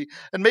somebody,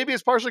 and maybe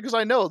it's partially because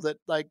I know that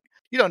like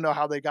you don't know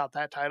how they got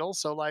that title,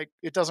 so like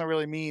it doesn't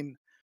really mean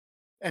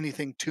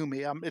anything to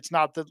me. It's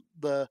not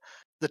the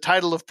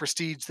title of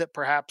prestige that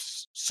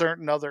perhaps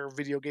certain other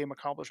video game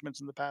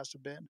accomplishments in the past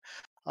have been.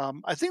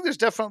 I think there's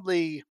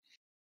definitely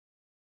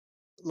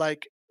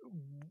like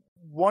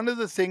one of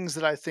the things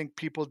that I think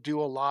people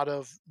do a lot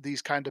of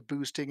these kind of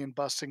boosting and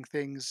busting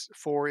things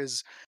for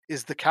is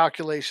the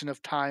calculation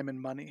of time and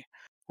money,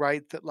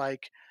 right? That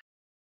like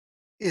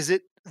is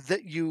it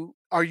that you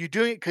are you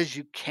doing it because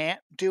you can't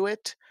do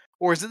it?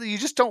 Or is it that you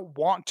just don't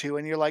want to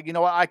and you're like, you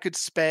know what, I could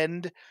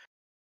spend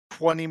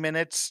 20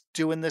 minutes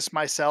doing this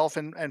myself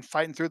and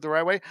fighting through it the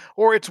right way,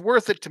 or it's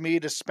worth it to me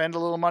to spend a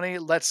little money,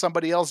 let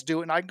somebody else do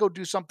it, and I can go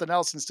do something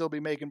else and still be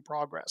making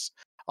progress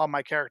on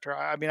my character.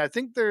 I mean, I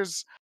think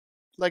there's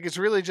like it's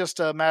really just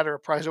a matter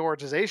of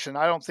prioritization.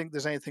 I don't think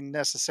there's anything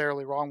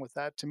necessarily wrong with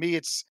that. To me,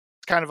 it's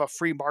kind of a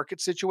free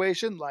market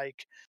situation.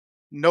 Like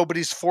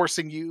nobody's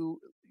forcing you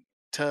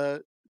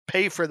to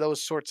pay for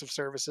those sorts of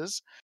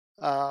services.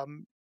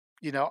 Um,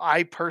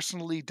 I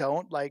personally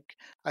don't like.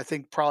 I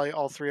think probably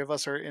all three of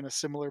us are in a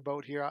similar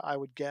boat here. I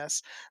would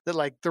guess that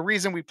like the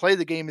reason we play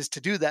the game is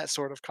to do that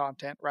sort of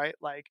content, right?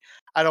 Like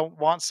I don't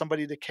want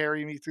somebody to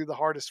carry me through the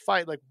hardest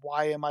fight. Like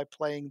why am I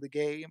playing the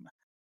game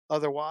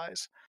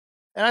otherwise?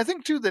 And I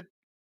think too that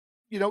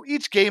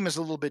each game is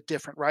a little bit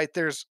different, right?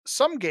 There's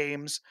some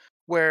games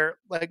where,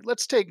 like,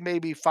 let's take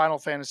maybe Final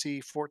Fantasy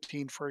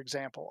 14, for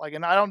example. Like,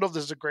 and I don't know if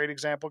this is a great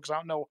example because I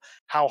don't know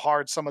how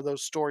hard some of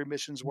those story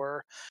missions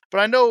were, but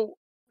I know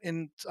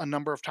in a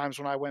number of times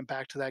when I went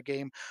back to that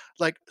game,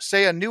 like,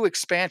 say a new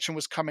expansion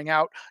was coming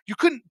out, you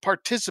couldn't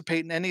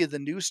participate in any of the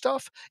new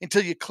stuff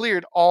until you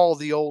cleared all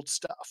the old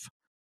stuff.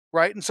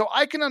 Right. And so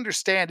I can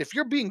understand if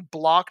you're being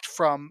blocked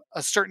from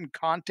a certain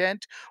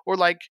content or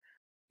like,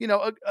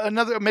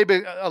 another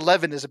maybe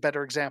 11 is a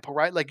better example,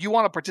 right? Like you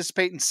want to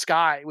participate in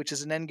Sky, which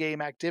is an end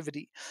game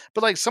activity,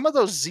 but like some of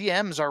those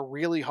ZMs are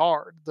really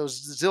hard.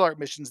 Those Zillart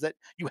missions that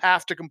you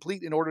have to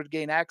complete in order to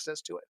gain access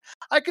to it.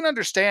 I can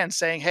understand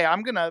saying, "Hey,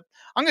 I'm gonna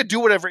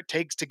do whatever it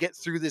takes to get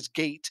through this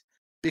gate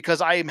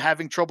because I am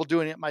having trouble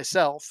doing it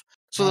myself,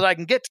 so that I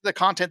can get to the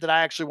content that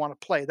I actually want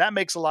to play." That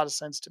makes a lot of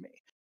sense to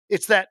me.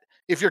 It's that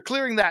if you're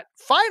clearing that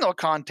final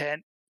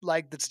content,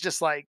 like that's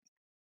just like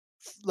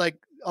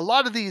a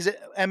lot of these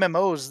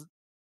MMOs,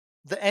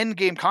 the end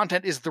game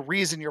content is the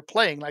reason you're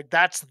playing. Like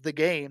that's the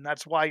game.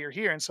 That's why you're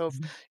here. And so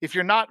if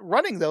you're not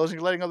running those and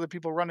you're letting other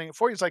people running it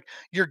for you, it's like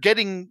you're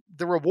getting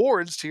the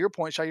rewards to your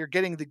point, Shai, you're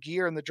getting the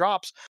gear and the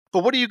drops.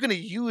 But what are you going to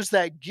use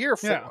that gear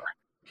for? Yeah.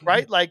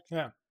 Right? Like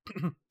yeah.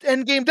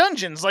 end game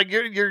dungeons. Like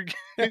you're it'd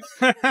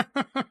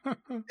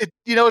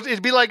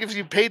be like if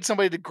you paid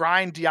somebody to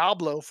grind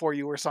Diablo for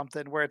you or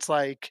something where it's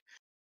like,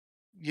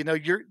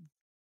 you're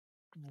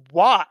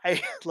why?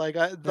 Like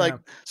I like Yeah.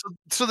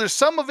 so there's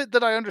some of it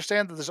that I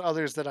understand that there's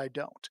others that I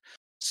don't.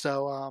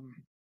 So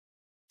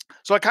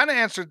so I kind of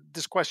answered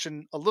this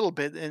question a little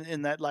bit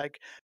in that like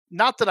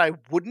not that I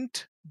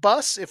wouldn't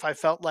bus if I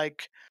felt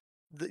like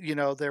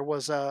there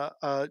was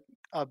a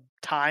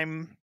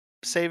time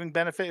saving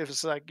benefit if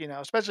it's like,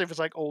 especially if it's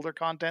like older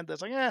content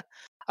that's like, yeah,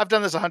 I've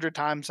done this 100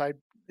 times.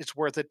 It's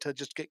worth it to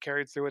just get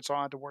carried through it so I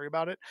don't have to worry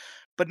about it.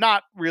 But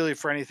not really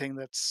for anything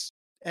that's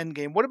end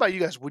game. What about you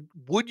guys?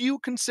 Would you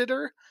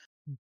consider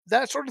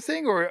that sort of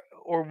thing, or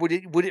would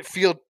it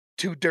feel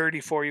too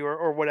dirty for you,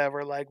 or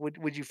whatever? Like,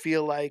 would you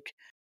feel like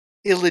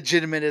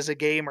illegitimate as a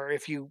gamer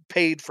if you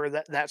paid for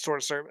that sort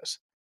of service?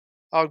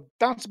 I'll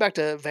bounce back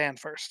to Van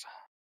first.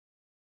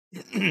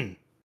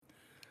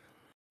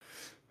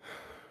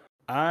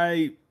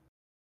 I,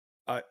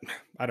 I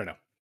I don't know.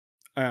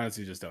 I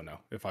honestly just don't know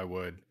if I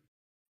would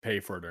pay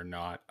for it or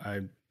not.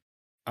 I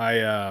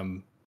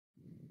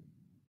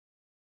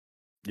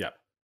yeah.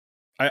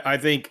 I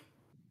think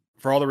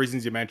for all the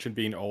reasons you mentioned,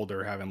 being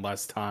older, having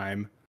less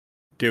time,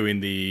 doing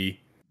the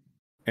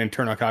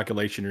internal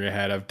calculation in your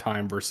head of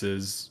time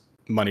versus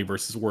money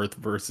versus worth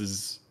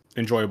versus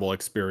enjoyable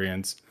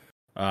experience.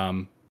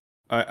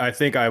 I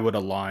think I would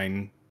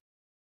align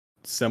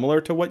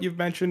similar to what you've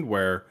mentioned,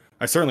 where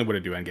I certainly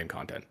wouldn't do endgame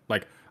content.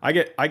 Like I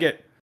get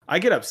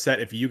upset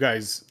if you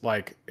guys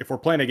like if we're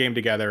playing a game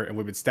together and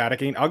we've been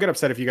staticking. I'll get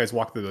upset if you guys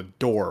walk through the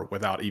door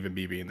without even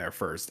me being there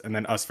first, and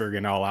then us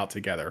figuring it all out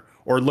together,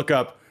 or look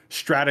up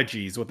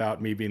strategies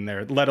without me being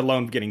there, let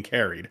alone getting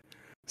carried.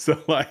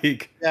 So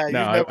like, Yeah,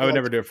 no, I would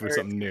never do it for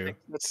something new.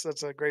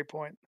 That's a great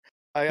point.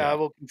 I Yeah,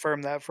 will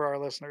confirm that for our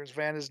listeners.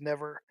 Van has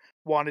never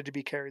wanted to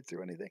be carried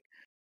through anything.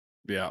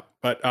 yeah.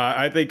 But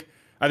I think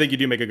you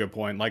do make a good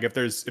point. Like if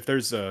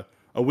there's a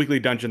weekly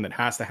dungeon that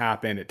has to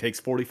happen, it takes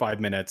 45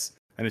 minutes,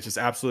 and it's just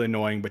absolutely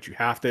annoying, but you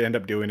have to end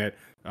up doing it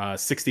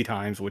 60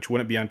 times, which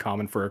wouldn't be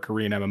uncommon for a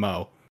Korean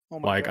MMO. Oh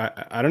my Like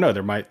god. I don't know,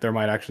 there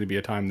might actually be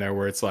a time there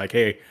where it's like,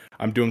 hey,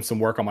 I'm doing some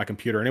work on my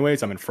computer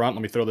anyways. I'm in front.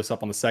 Let me throw this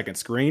up on the second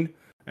screen,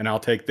 and I'll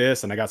take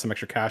this, and I got some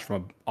extra cash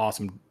from an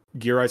awesome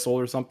gear I sold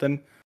or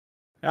something.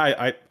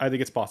 I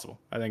think it's possible.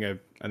 I think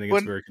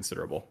it's very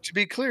considerable. To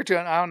be clear, too,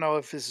 and I don't know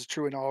if this is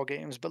true in all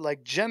games, but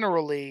like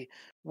generally,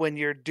 when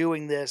you're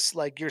doing this,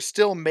 like you're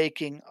still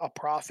making a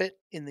profit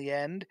in the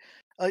end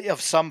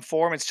of some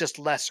form. It's just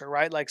lesser,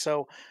 right? Like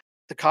so,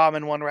 the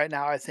common one right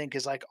now, I think,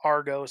 is like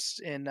Argos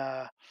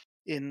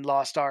in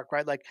Lost Ark,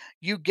 right? Like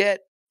you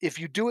get if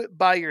you do it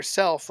by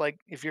yourself, like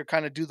if you're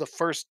kind of do the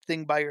first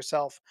thing by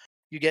yourself,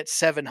 you get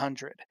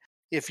 700.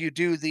 If you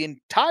do the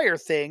entire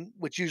thing,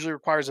 which usually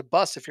requires a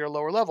bus if you're a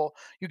lower level,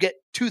 you get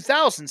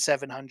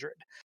 2,700.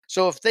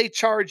 So if they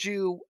charge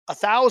you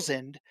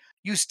 1,000,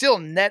 you still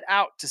net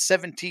out to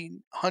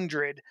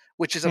 1,700,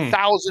 which is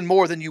 1,000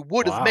 more than you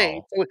would have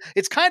made. So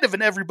it's kind of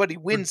an everybody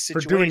wins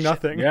situation for doing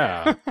nothing.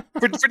 Yeah,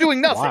 for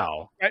doing nothing.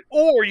 Wow. Right?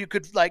 Or you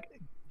could like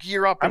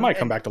gear up. I might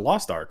come back to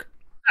Lost Ark.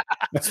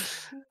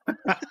 That's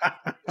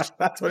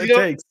what it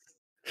takes.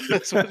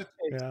 That's what it takes.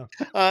 Yeah.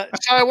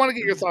 So I want to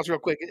get your thoughts real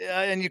quick,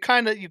 and you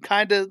kind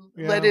of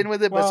let in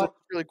with it, but it's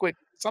really quick.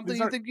 Something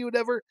you think you would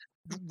ever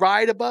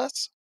ride a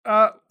bus?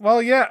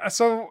 Well, yeah.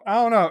 So I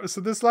don't know.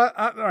 So this all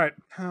right.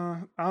 I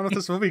don't know if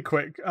this will be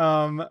quick.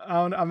 I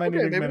might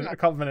need a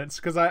couple minutes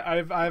because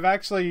I've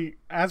actually,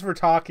 as we're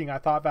talking, I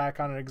thought back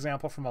on an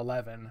example from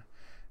 11,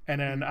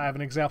 and then I have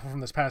an example from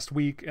this past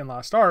week in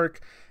Lost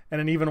Ark, and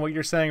then even what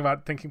you're saying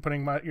about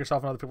putting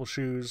yourself in other people's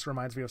shoes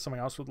reminds me of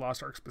something else with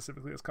Lost Ark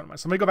specifically. That's kind of my.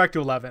 So let me go back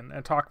to 11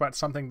 and talk about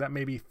something that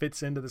maybe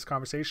fits into this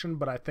conversation,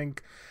 but I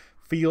think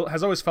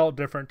has always felt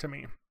different to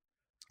me.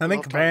 I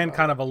think Van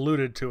kind of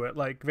alluded to it.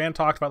 Like Van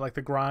talked about like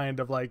the grind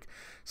of like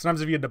sometimes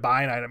if you had to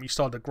buy an item, you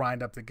still had to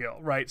grind up the gil,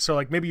 right? So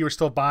like maybe you were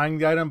still buying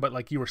the item, but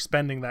like you were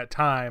spending that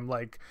time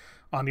like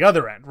on the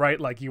other end,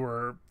 right? Like you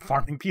were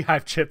farming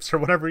beehive chips or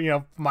whatever,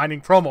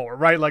 mining promo,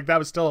 right? Like that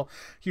was still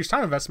a huge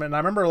time investment. And I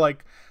remember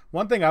like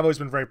one thing I've always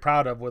been very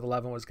proud of with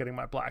 11 was getting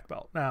my black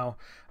belt. Now,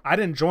 I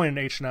didn't join an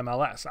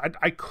H&M-LS.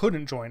 I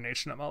couldn't join an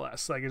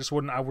H&M-LS. Like, it just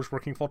wouldn't. I was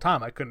working full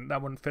time.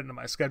 That wouldn't fit into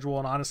my schedule.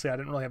 And honestly, I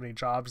didn't really have any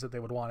jobs that they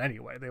would want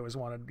anyway. They always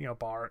wanted,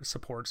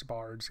 supports,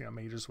 bards,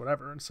 mages,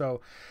 whatever. And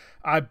so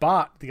I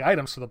bought the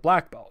items for the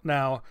black belt.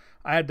 Now,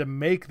 I had to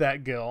make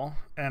that gil.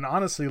 And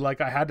honestly,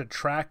 like, I had to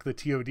track the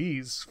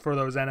TODs for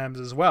those NMs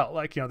as well.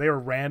 Like, they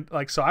were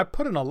so I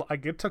put in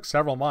it took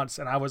several months.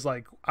 And I was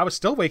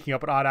still waking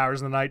up at odd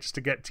hours in the night just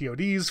to get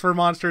TODs for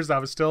monsters. I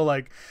was still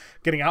like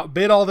getting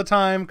outbid all the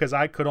time because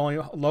I could only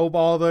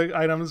lowball the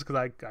items because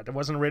I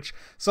wasn't rich.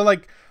 So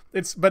like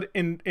but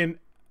in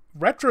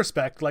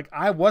retrospect, like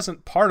I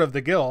wasn't part of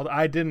the guild.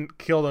 I didn't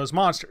kill those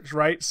monsters,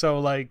 right? So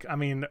like, I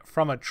mean,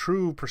 from a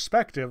true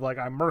perspective, like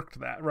I murked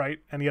that, right?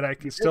 And yet I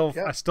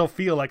still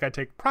feel like I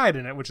take pride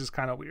in it, which is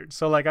kind of weird.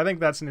 So like, I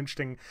think that's an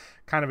interesting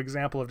kind of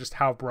example of just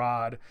how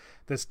broad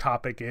this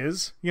topic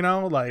is,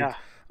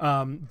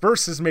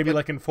 versus maybe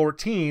like in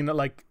 14,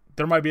 like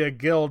there might be a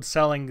guild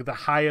selling the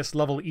highest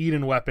level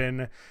Eden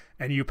weapon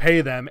and you pay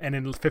them, and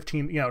in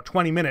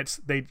 20 minutes,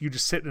 you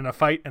just sit in a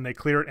fight and they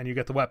clear it and you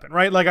get the weapon,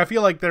 right? Like, I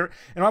feel like in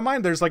my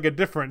mind, there's like a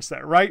difference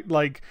there, right?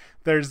 Like,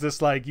 there's this,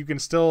 like, you can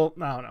still,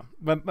 I don't know,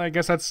 but I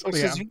guess that's,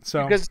 because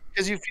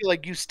you feel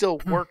like you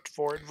still worked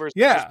for it versus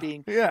just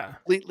being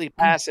completely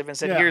passive and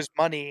said, here's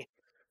money,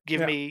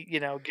 give me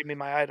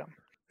my item.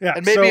 Yeah.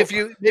 And maybe if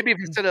you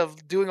instead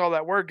of doing all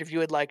that work, if you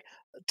had like,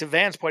 to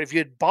Van's point, if you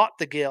had bought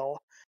the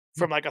gil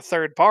from like a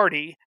third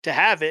party to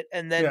have it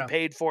and then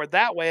paid for it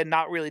that way and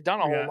not really done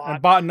a whole lot. And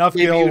bought enough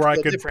gil where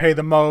I could pay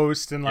the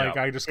most and like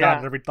I just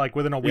got it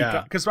within a week.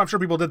 Because I'm sure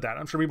people did that.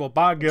 I'm sure people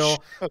bought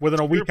gil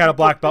within a week had a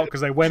black belt because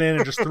they went in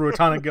and just threw a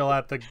ton of gil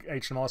at the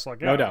HMLS.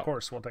 Like, no doubt. Of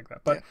course, we'll take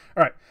that. But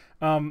all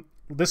right.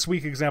 This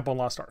week example in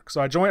Lost Ark.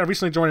 So I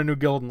recently joined a new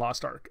guild in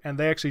Lost Ark, and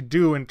they actually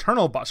do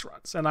internal bus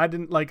runs. And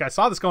I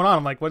saw this going on.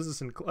 I'm like, what is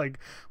this?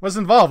 What's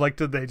involved? Like,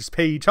 did they just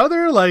pay each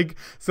other? Like,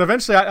 so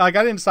eventually, I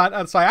didn't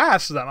sign. So I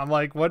asked them. I'm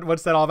like,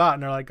 what's that all about?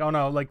 And they're like, oh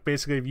no, like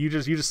basically, if you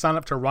just sign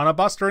up to run a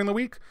bus during the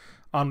week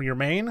on your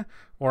main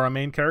or a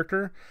main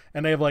character,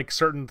 and they have like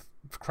certain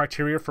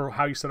criteria for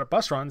how you set up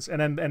bus runs,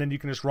 and then you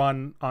can just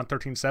run on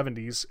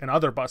 1370s and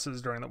other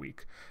buses during the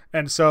week.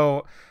 And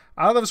so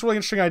I thought that was a really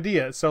interesting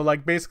idea. So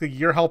like basically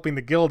you're helping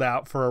the guild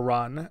out for a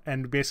run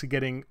and basically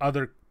getting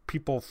other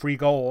people free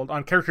gold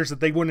on characters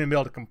that they wouldn't even be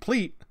able to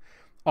complete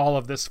all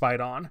of this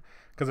fight on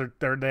because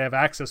they have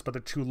access but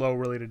they're too low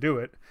really to do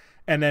it.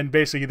 And then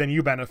basically then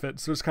you benefit.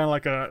 So it's kind of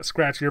like a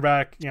scratch your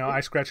back,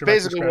 I scratch your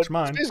back, you scratch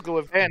mine. Basically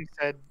what Van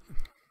said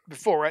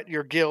before, right?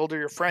 Your guild or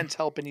your friends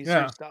helping you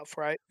do stuff,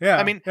 right? Yeah.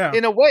 I mean,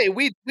 in a way,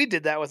 we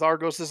did that with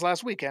Argos this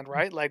last weekend,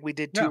 right? Like we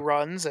did 2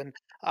 runs, and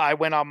I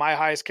went on my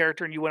highest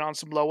character, and you went on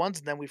some low ones,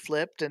 and then we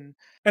flipped,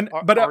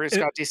 but Argos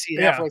got DC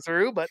halfway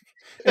through. But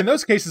in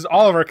those cases,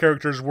 all of our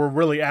characters were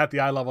really at the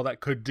eye level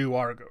that could do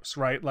Argos,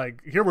 right?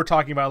 Like here, we're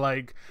talking about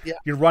like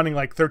you're running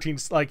like 13,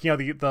 like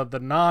the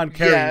non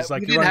carries,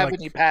 like you didn't have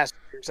any passengers.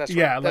 That's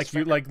right. That's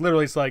like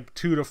literally it's like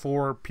 2 to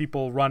 4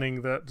 people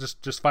running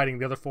just fighting.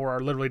 The other 4 are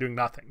literally doing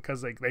nothing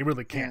because they They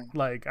really can't. Yeah.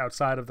 Like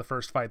outside of the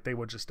first fight, they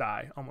would just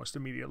die almost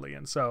immediately.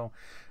 And so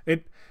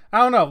I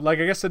don't know. Like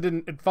I guess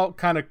it felt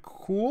kind of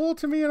cool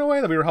to me in a way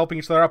that we were helping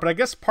each other out. But I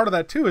guess part of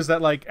that too is that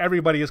like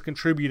everybody is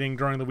contributing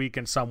during the week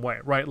in some way,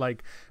 right?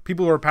 Like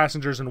people who are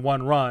passengers in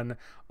one run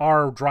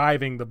are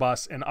driving the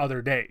bus in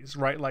other days,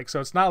 right? Like,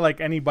 so it's not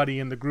like anybody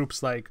in the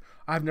group's like,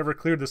 I've never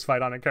cleared this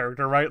fight on a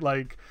character, right?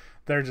 Like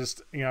they're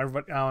just,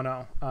 everybody, I don't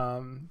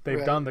know.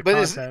 They've done the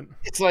content.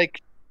 It's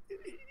like,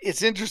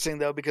 it's interesting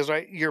though, because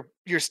right,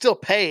 you're still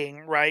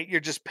paying, right? You're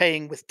just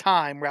paying with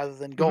time rather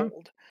than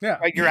gold. Yeah.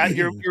 Right.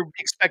 You're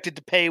expected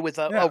to pay with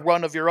a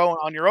run of your own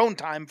on your own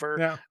time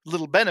for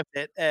little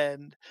benefit.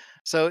 And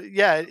so,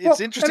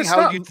 it's interesting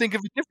how you think of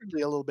it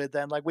differently a little bit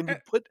then. Like when you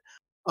put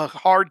a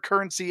hard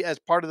currency as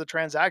part of the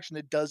transaction,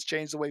 it does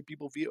change the way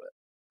people view it.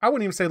 I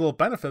wouldn't even say a little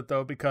benefit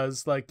though,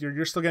 because like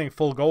you're still getting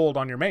full gold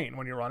on your main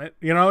when you run it,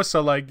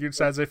 so like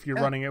it's as if you're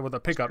running it with a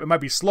pickup. It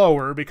might be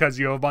slower because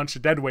you have a bunch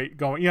of dead weight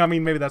going. I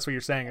mean, maybe that's what you're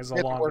saying is a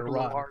longer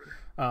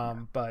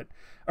run. But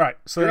all right,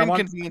 so you're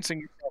inconveniencing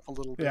yourself a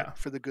little bit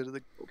for the good of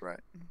the guild, right?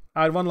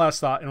 I had one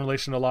last thought in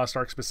relation to Lost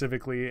Ark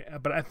specifically,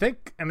 but I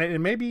think, and it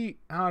may be,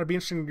 it'd be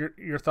interesting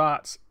your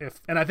thoughts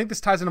and I think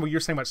this ties into what you're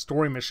saying about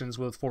story missions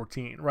with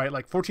 14, right?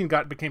 Like 14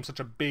 became such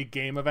a big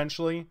game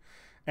eventually,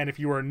 and if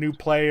you were a new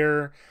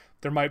player,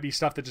 there might be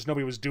stuff that just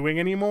nobody was doing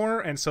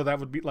anymore, and so that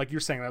would be like you're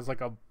saying, that's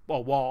like a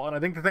wall. And I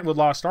think the thing with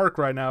Lost Ark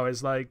right now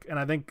is like, and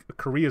I think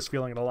Korea's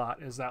feeling it a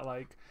lot, is that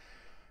like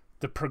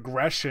the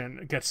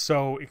progression gets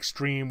so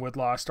extreme with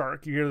Lost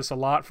Ark. You hear this a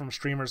lot from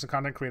streamers and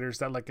content creators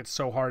that like it's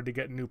so hard to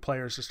get new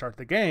players to start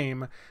the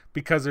game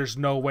because there's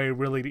no way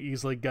really to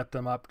easily get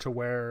them up to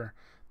where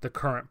the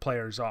current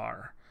players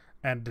are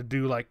and to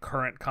do like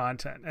current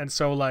content. And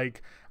so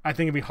like I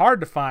think it'd be hard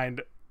to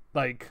find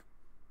like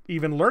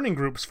even learning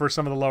groups for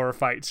some of the lower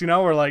fights,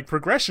 or like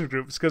progression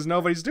groups, because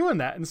nobody's doing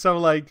that. And so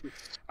like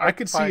I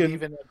could see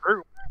even a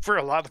group for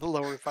a lot of the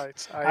lower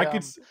fights. I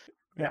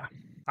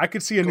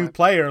could see a new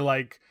player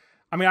like,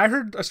 I mean, I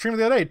heard a streamer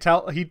the other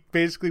day he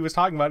basically was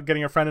talking about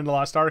getting a friend into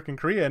Lost Ark in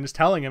Korea and just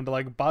telling him to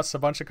like bust a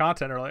bunch of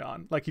content early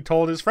on. Like he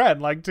told his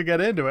friend like to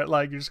get into it,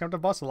 like you just have to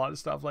bust a lot of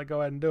stuff, like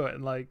go ahead and do it.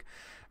 And like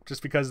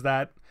just because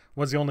that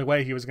was the only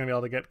way he was going to be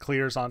able to get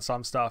clears on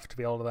some stuff to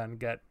be able to then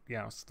get,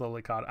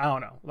 slowly caught. I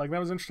don't know. Like that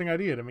was an interesting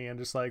idea to me. And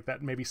just like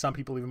that, maybe some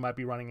people even might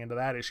be running into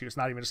that issue. It's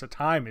not even just a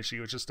time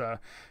issue. It's just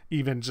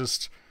even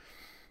just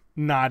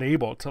not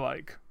able to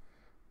like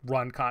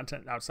run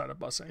content outside of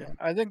busing. Yeah,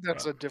 I think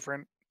that's a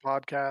different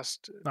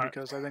podcast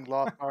because I think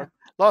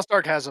Lost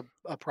Ark has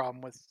a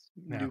problem with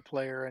new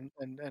player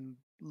and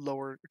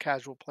lower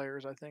casual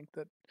players. I think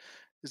that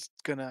is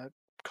going to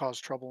cause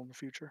trouble in the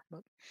future.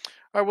 But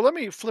all right, well, let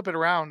me flip it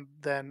around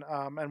then,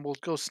 and we'll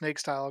go snake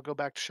style. I'll go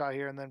back to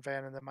Shahir and then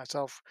Van and then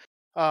myself.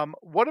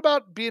 What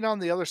about being on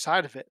the other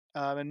side of it?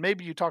 And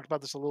maybe you talked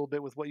about this a little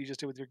bit with what you just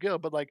did with your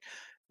guild, but like,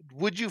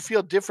 would you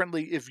feel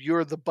differently if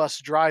you're the bus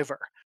driver,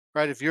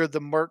 right? If you're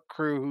the Merc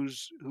crew,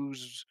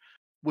 who's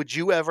would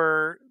you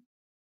ever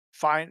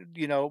find,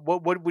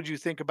 what would you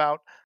think about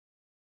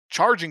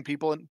charging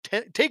people and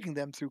taking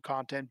them through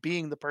content,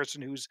 being the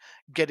person who's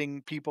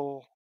getting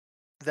people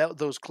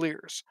those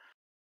clears?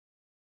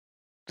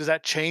 Does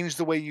that change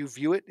the way you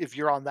view it if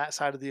you're on that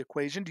side of the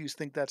equation? Do you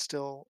think that's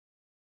still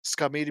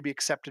scummy to be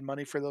accepting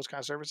money for those kind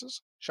of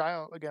services?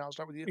 Shai, again, I'll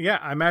start with you. Yeah,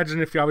 I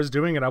imagine if I was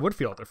doing it, I would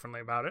feel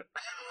differently about it.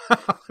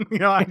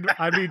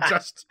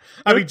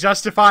 I'd be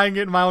justifying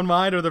it in my own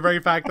mind, or the very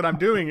fact that I'm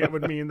doing it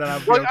would mean that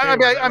I'm. Well,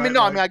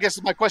 I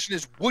guess my question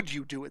is, would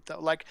you do it though?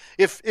 Like,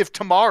 if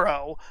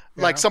tomorrow,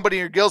 like somebody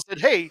in your guild said,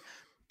 "Hey,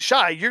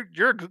 Shai,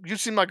 you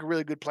seem like a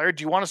really good player.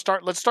 Do you want to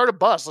start? Let's start a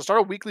bus. Let's start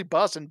a weekly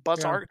bus and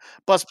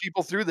bus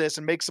people through this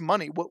and make some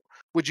money." What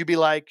would you be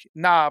like?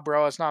 Nah,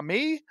 bro, it's not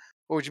me.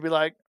 Or would you be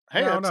like,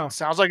 "Hey, that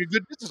sounds like a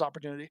good business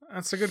opportunity"?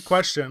 That's a good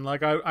question.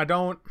 Like, I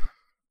don't.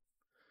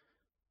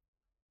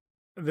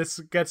 This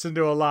gets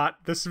into a lot.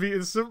 I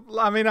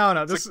don't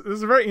know. This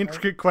is a very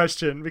intricate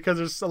question because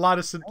there's a lot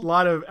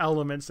of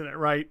elements in it,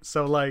 right?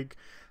 So like,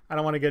 I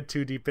don't want to get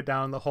too deep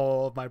down the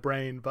hole of my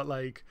brain, but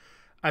like,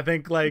 I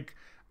think like.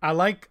 I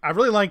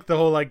really like the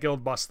whole like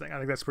guild bus thing. I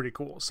think that's pretty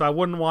cool. So I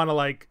wouldn't want to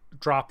like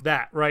drop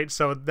that, right?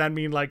 So that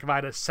mean like if I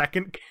had a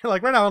second,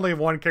 like right now I only have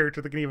one character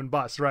that can even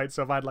bus, right?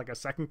 So if I had like a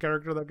second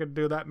character that could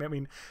do that, I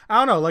mean, I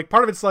don't know. Like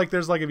part of it's like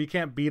there's like if you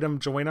can't beat them,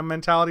 join them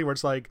mentality where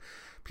it's like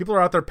people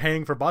are out there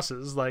paying for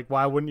buses. Like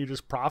why wouldn't you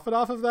just profit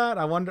off of that?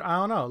 I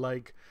don't know.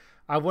 Like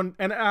I wouldn't.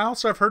 And I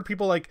also have heard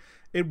people like.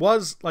 It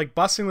was like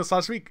busing this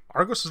last week.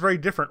 Argos was very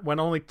different when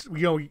only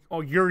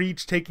you're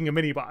each taking a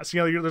mini boss.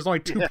 There's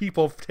only two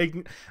people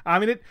taking. I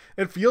mean,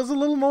 it feels a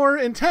little more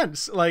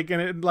intense. Like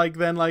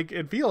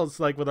it feels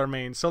like with our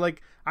main. So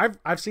like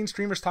I've seen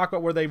streamers talk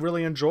about where they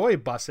really enjoy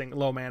busing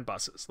low man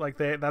buses. Like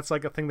that's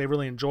like a thing they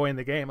really enjoy in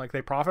the game. Like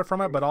they profit from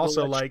it, but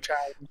also like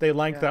they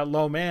like that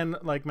low man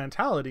like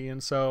mentality.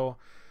 And so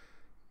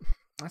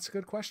that's a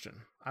good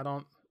question. I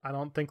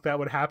don't think that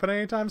would happen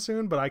anytime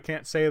soon. But I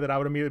can't say that I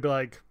would immediately be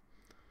like.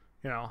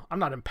 I'm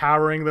not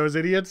empowering those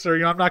idiots, or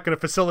I'm not going to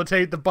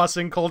facilitate the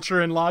busing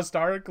culture in Lost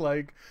Ark.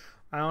 Like,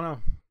 I don't know.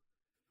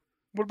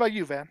 What about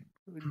you, Van?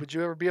 Would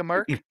you ever be a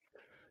merc?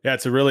 Yeah,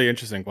 it's a really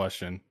interesting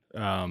question.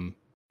 I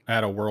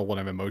had a whirlwind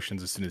of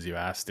emotions as soon as you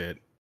asked it,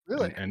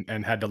 Really?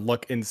 and had to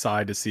look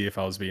inside to see if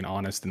I was being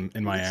honest in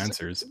my This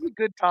answers. is a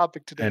good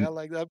topic today. I And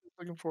like that. I'm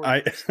looking forward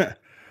I, to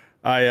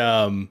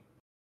this.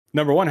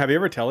 number one, have you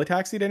ever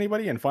teletaxied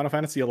anybody in Final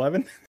Fantasy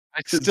 11? I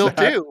still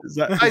do. Is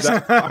that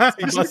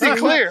Just to be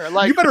clear,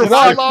 like you better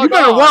walk. You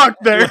better walk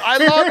there. I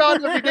log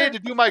on every day to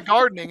do my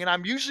gardening, and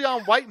I'm usually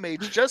on White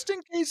Mage just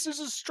in case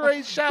there's a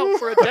stray shout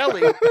for a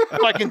deli,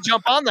 so I can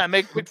jump on that and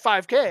make a quick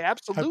 5K.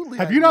 Absolutely.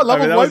 Have you not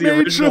leveled White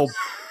Mage?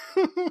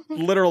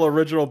 Literal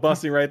original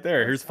busing right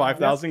there. Here's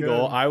 5,000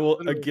 gold. I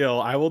will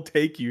I will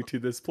take you to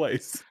this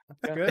place.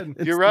 Good.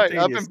 You're right.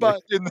 I've been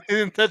busting.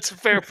 That's a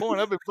fair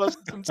point. I've been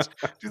busting since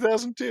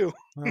 2002.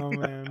 Oh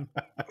man.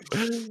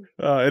 In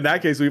that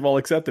case, we've all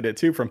accepted it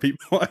too from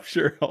people, I'm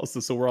sure. Also,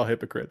 so we're all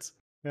hypocrites.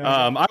 Yeah,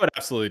 I would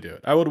absolutely do it.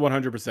 I would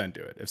 100%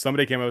 do it. If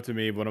somebody came up to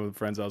me, one of the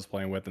friends I was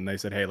playing with, and they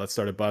said, "Hey, let's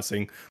start a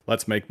busing.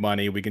 Let's make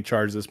money. We can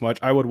charge this much."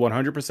 I would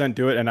 100%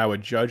 do it, and I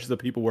would judge the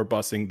people we're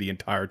busing the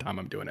entire time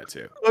I'm doing it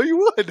too. Oh, you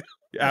would?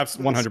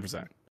 Absolutely,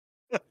 100%.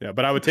 Yeah,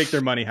 but I would take their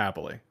money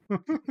happily.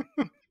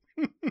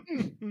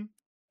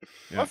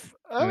 Yeah.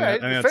 All right.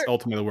 And that's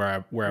ultimately where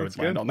I would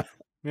land on that.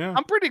 Yeah,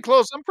 I'm pretty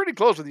close. I'm pretty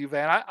close with you,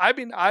 Van. I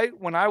mean,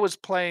 when I was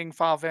playing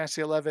Final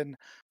Fantasy 11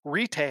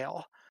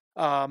 retail,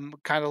 kind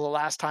of the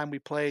last time we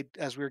played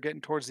as we were getting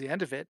towards the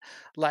end of it,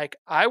 like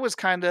I was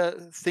kind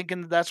of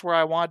thinking that's where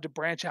I wanted to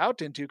branch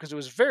out into because it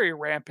was very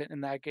rampant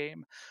in that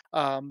game,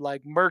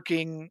 like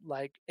murking,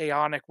 like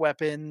aeonic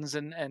weapons,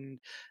 and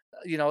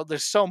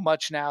there's so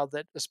much now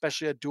that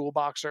especially a dual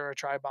boxer or a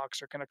tri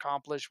boxer can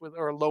accomplish with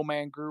or a low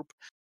man group.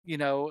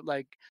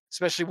 Like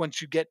especially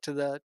once you get to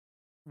the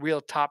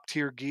real top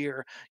tier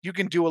gear, you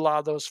can do a lot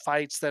of those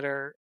fights that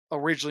are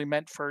originally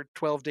meant for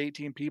 12 to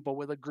 18 people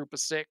with a group of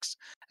 6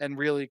 and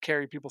really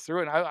carry people through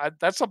it. And I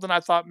that's something I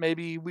thought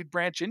maybe we'd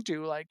branch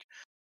into. Like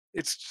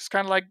it's just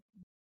kind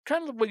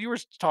of what you were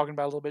talking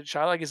about a little bit,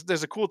 Shy. Like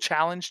there's a cool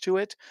challenge to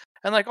it.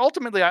 And like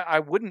ultimately I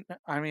wouldn't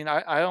I mean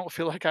I don't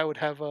feel like I would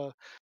have a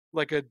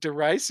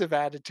derisive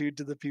attitude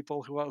to the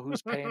people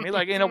who's paying me.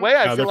 Like in a way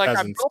I feel like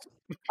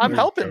I'm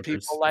helping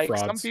people. Like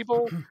some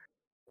people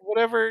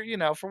whatever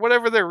for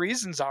whatever their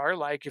reasons are,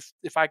 like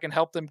if I can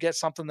help them get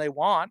something they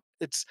want,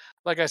 it's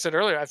like I said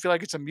earlier, I feel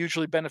like it's a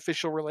mutually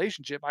beneficial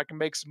relationship. I can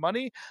make some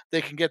money,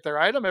 they can get their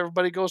item,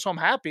 everybody goes home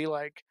happy.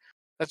 Like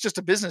that's just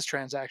a business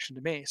transaction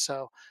to me.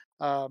 So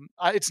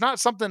it's not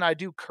something I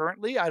do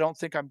currently. I don't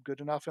think I'm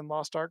good enough in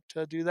Lost Ark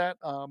to do that.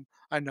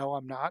 I know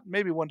I'm not.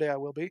 Maybe one day I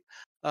will be,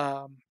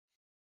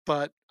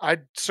 but I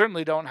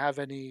certainly don't have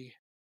any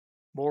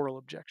moral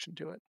objection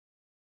to it.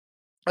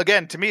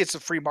 Again, to me, it's a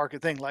free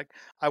market thing. Like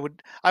I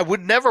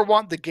would never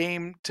want the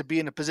game to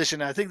be in a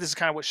position. And I think this is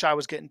kind of what Shy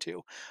was getting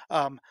to.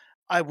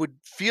 I would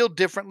feel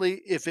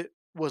differently if it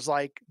was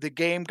like the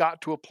game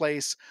got to a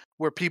place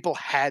where people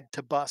had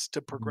to bust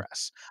to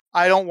progress.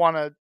 I don't want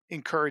to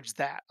encourage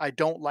that. I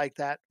don't like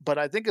that. But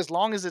I think as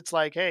long as it's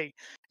like, hey,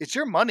 it's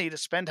your money to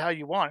spend how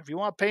you want. If you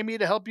want to pay me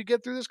to help you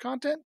get through this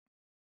content,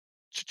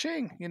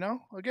 cha-ching.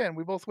 Again,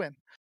 we both win.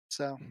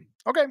 So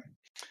okay.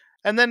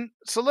 And then,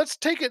 so let's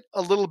take it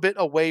a little bit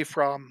away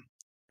from,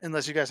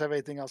 unless you guys have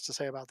anything else to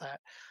say about that.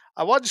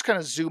 I want to just kind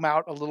of zoom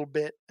out a little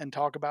bit and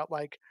talk about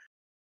like,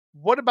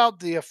 what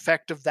about the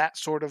effect of that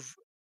sort of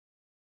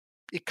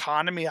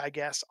economy, I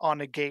guess,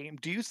 on a game?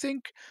 Do you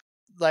think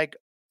like,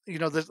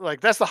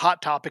 that's the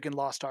hot topic in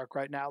Lost Ark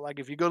right now. Like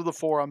if you go to the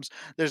forums,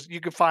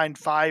 you can find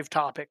 5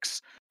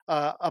 topics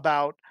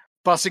about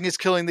busing is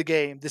killing the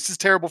game. This is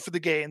terrible for the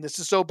game. This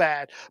is so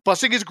bad.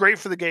 Busing is great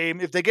for the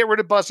game. If they get rid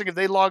of busing, if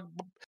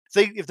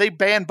they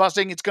ban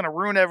busing, it's going to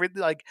ruin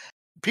everything. Like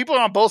people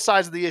are on both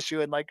sides of the issue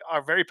and like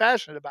are very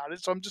passionate about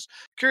it. So I'm just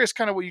curious,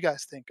 kind of what you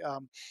guys think.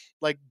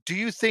 Like, do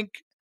you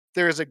think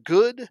there is a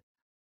good,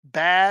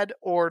 bad,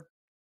 or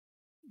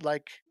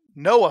like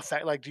no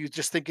effect? Like, do you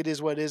just think it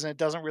is what it is and it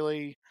doesn't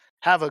really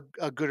have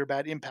a good or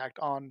bad impact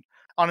on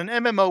an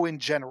MMO in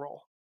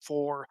general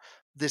for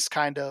this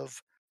kind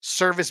of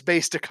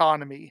service-based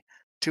economy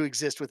to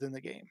exist within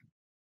the game?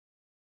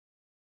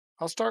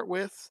 I'm going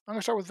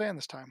to start with Van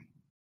this time.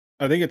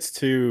 I think it's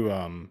too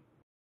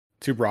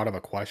broad of a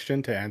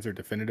question to answer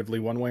definitively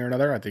one way or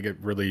another. I think it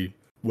really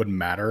wouldn't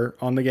matter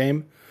on the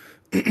game.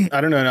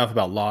 I don't know enough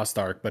about Lost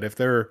Ark, but if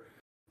they're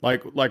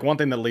like one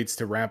thing that leads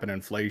to rampant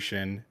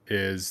inflation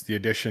is the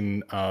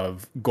addition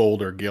of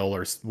gold or gil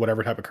or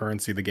whatever type of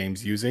currency the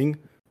game's using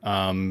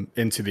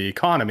into the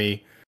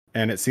economy,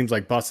 and it seems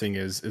like busing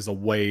is a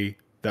way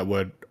that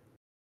would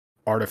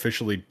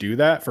artificially do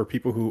that for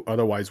people who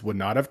otherwise would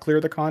not have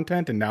cleared the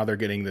content, and now they're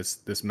getting this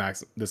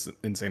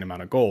insane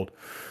amount of gold,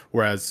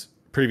 whereas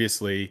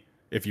previously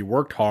if you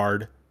worked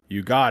hard,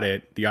 you got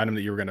it, the item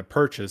that you were going to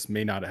purchase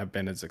may not have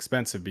been as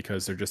expensive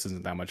because there just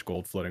isn't that much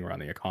gold floating around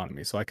the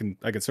economy. So I can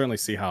certainly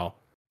see how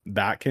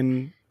that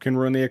can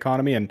ruin the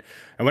economy, and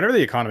whenever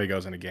the economy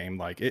goes in a game,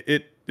 like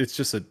it's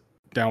just a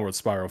downward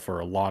spiral for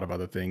a lot of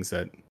other things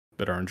that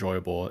are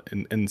enjoyable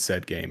in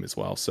said game as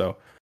well. So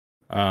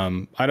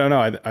I don't know.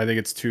 I think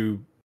it's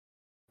too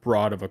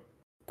broad of a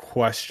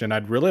question.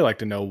 I'd really like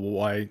to know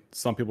why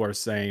some people are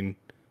saying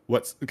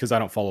because I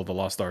don't follow the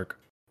Lost Ark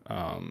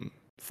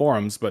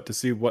forums, but to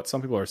see what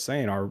some people are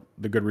saying are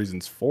the good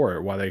reasons for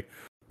it, why they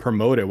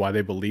promote it, why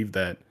they believe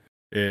that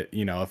it,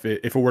 if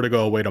it were to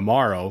go away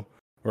tomorrow,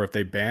 or if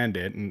they banned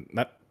it, and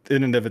that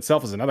in and of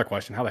itself is another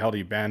question. How the hell do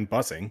you ban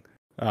busing?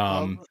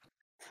 Well,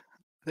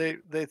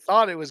 they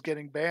thought it was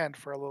getting banned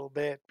for a little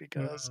bit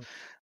because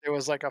there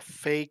was like a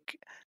fake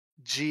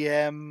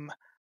GM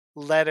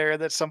letter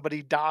that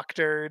somebody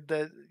doctored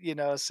that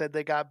said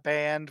they got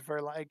banned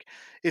for like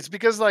it's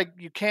because like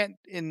you can't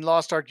in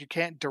Lost Ark you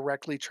can't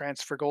directly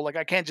transfer gold. Like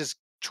I can't just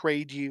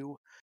trade you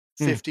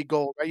Hmm. 50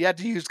 gold. Right? You had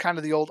to use kind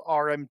of the old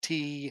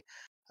RMT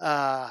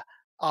uh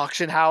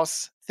auction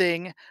house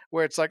thing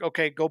where it's like,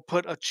 okay, go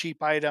put a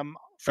cheap item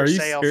for Are you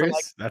sale for like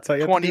serious? That's how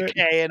you have to do it?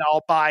 20K and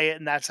I'll buy it,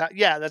 and that's how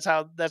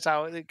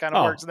it kind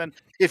of works. Oh, And then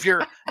if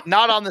you're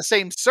not on the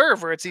same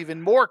server, it's even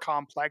more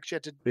complex. You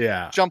have to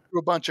yeah. jump through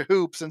a bunch of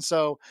hoops, and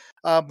so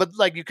but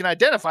like you can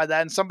identify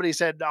that. And somebody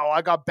said, "No,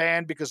 I got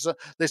banned because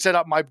they said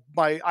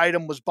my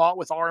item was bought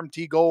with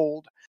RMT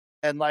gold."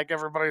 And like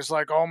everybody's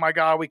like, "Oh my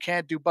god, we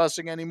can't do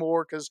busing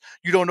anymore because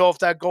you don't know if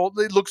that gold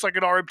it looks like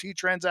an RMT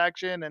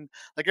transaction." And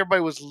like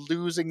everybody was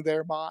losing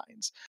their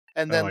minds.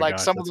 And Oh then my like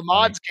gosh, some of that's the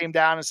funny. mods came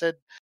down and said,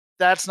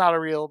 "That's not a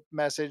real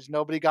message.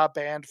 Nobody got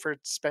banned for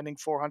spending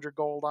 400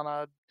 gold on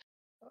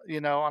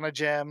a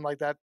gem like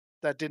that.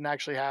 That didn't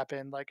actually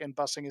happen. Like, and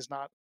busing is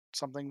not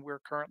something we're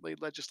currently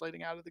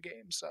legislating out of the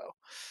game." So,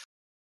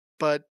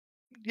 but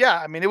yeah,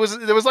 I mean, there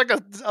was like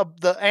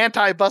the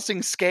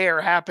anti-busing scare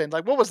happened.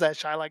 Like, what was that,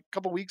 Shy? Like a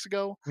couple weeks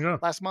ago, Yeah,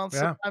 last month, yeah,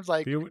 sometimes.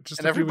 Like, just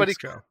and a few everybody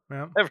weeks ago.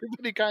 Yeah,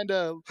 everybody kind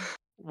of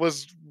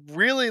was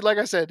really, like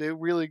I said, it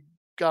really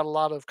got a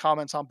lot of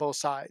comments on both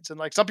sides. And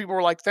like some people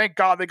were like, "Thank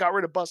God they got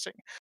rid of busing,"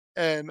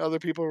 and other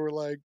people were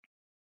like,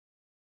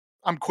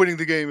 "I'm quitting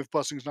the game if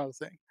busing's not a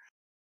thing."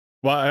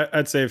 Well,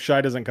 I'd say if Shy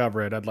doesn't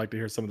cover it, I'd like to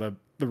hear some of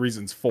the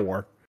reasons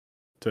for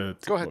to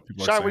Go ahead, what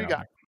people are Shy. What saying you out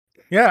got?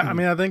 there. yeah. I Mhm.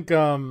 mean, I think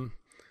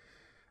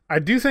I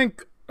do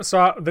think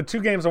so. The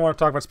two games I want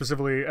to talk about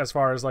specifically, as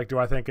far as like, do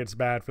I think it's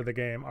bad for the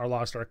game, are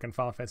Lost Ark and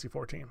Final Fantasy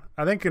 14.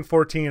 I think in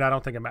 14, I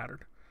don't think it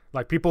mattered.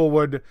 Like people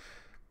would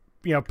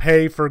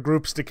pay for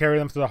groups to carry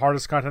them through the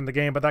hardest content in the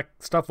game, but that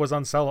stuff was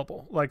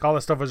unsellable. Like all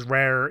this stuff was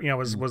rare,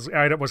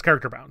 was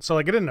character bound. So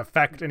like it didn't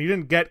affect, and you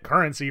didn't get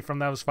currency from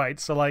those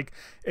fights. So like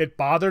it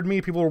bothered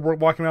me. People were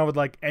walking around with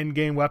like end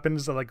game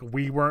weapons that like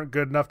we weren't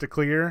good enough to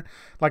clear.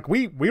 Like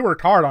we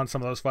worked hard on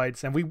some of those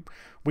fights, and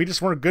we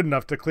just weren't good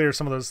enough to clear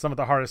some of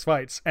the hardest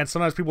fights. And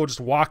sometimes people would just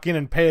walk in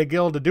and pay a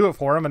guild to do it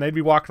for them, and they'd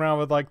be walking around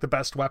with like the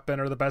best weapon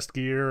or the best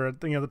gear, or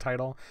the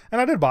title, and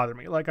that did bother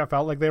me. Like I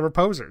felt like they were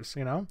posers.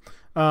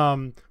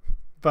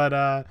 But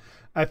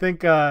I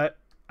think so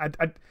I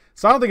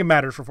don't think it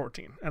matters for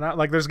 14, and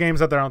like there's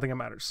games out there I don't think it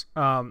matters.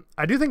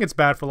 I do think it's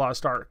bad for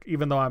Lost Ark,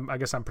 even though I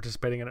guess I'm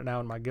participating in it now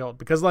in my guild,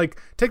 because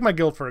like take my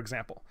guild for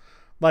example,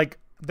 like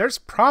there's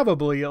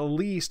probably at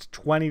least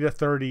 20 to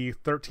 30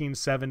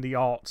 1370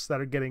 alts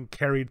that are getting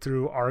carried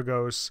through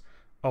Argos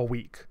a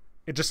week.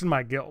 It just in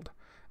my guild,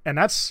 and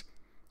that's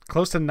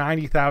close to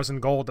 90,000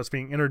 gold that's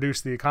being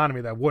introduced to the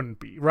economy that wouldn't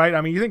be, right?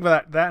 I mean, you think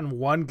about that in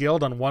one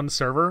guild on one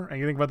server, and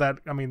you think about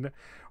that. I mean,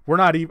 we're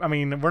not even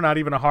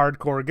a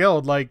hardcore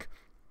guild. Like,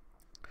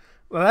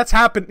 well, that's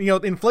happened.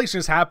 Inflation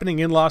is happening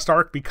in Lost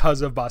Ark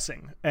because of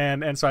busing,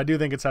 and so I do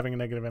think it's having a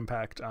negative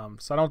impact.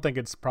 So I don't think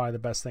it's probably the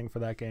best thing for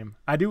that game.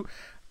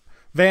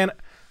 Van.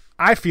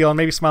 I feel, and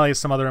maybe Smiley has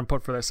some other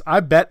input for this. I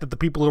bet that the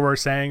people who are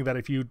saying that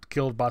if you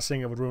killed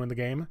busing, it would ruin the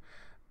game,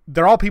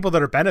 they're all people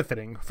that are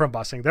benefiting from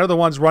busing. They're the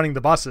ones running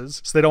the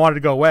buses, so they don't want it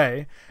to go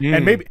away.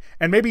 And maybe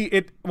I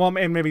don't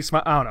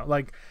know.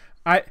 Like,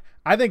 I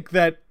think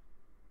that.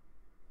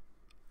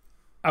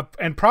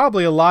 And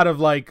probably a lot of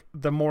like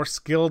the more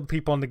skilled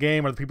people in the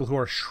game, or the people who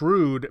are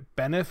shrewd,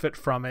 benefit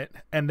from it,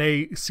 and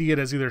they see it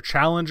as either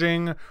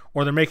challenging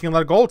or they're making a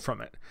lot of gold from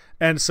it.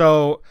 And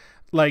so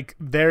like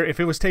if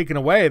it was taken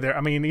away there,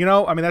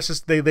 that's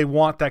just they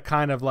want that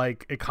kind of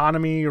like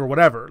economy or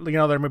whatever.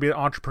 There may be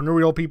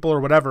entrepreneurial people or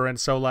whatever. And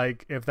so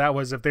like if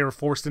they were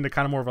forced into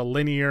kind of more of a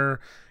linear,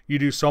 you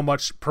do so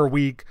much per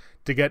week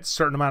to get a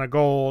certain amount of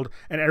gold,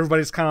 and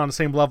everybody's kind of on the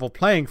same level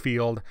playing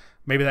field,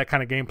 maybe that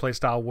kind of gameplay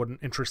style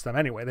wouldn't interest them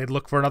anyway. They'd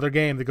look for another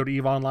game. They go to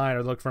EVE Online,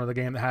 or look for another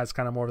game that has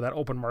kind of more of that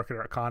open market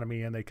or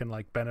economy, and they can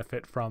like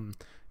benefit from,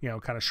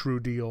 kind of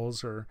shrewd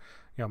deals, or,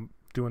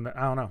 doing that.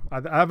 I don't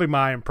know. That'd be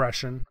my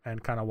impression,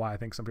 and kind of why I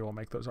think some people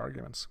make those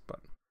arguments. But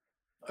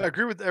I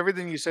agree with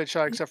everything you said,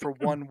 Shai, except for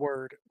one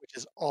word, which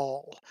is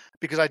all.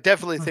 Because I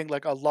definitely think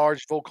like a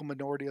large vocal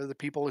minority of the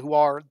people who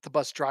are the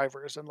bus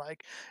drivers, and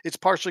like it's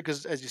partially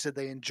because, as you said,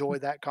 they enjoy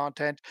that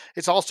content.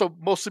 It's also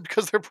mostly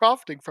because they're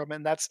profiting from it,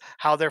 and that's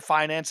how they're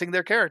financing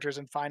their characters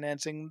and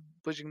financing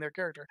pushing their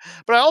character.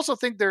 But I also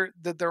think there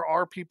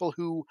are people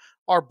who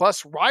are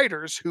bus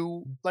riders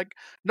who like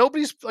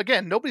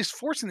nobody's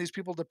forcing these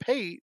people to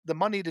pay the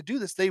money to do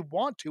this. They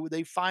want to.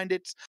 They find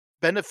it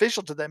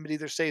beneficial to them. It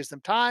either saves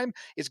them time,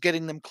 it's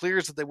getting them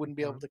clears that they wouldn't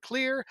be able to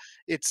clear.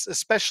 It's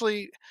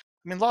especially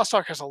I mean, Lost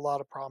Ark has a lot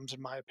of problems,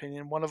 in my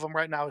opinion. One of them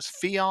right now is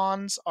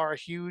Fions are a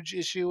huge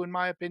issue, in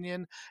my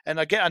opinion. And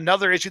again,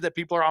 another issue that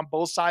people are on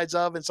both sides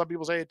of. And some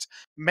people say it's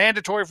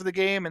mandatory for the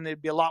game and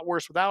it'd be a lot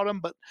worse without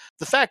them. But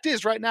the fact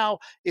is, right now,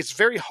 it's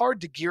very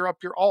hard to gear up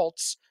your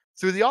alts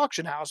through the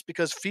auction house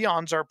because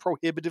Fions are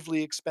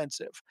prohibitively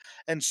expensive.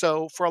 And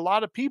so for a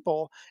lot of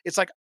people, it's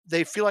like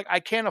they feel like I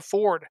can't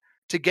afford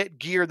to get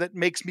gear that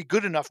makes me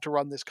good enough to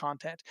run this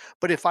content.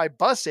 But if I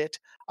bus it,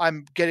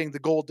 I'm getting the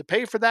gold to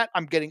pay for that.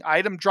 I'm getting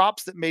item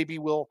drops that maybe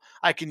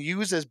I can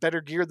use as better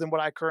gear than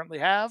what I currently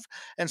have.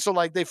 And so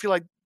like they feel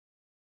like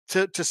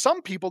to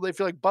some people they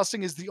feel like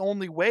busing is the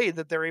only way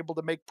that they're able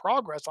to make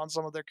progress on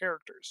some of their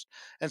characters.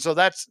 And so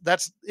that's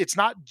it's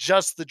not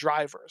just the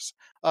drivers.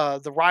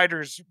 The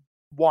riders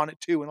want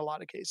it too in a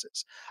lot of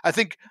cases. I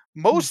think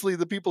mostly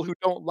the people who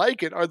don't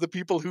like it are the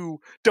people who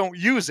don't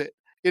use it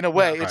in a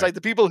way. Yeah, it's like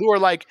the people who are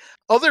like,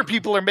 other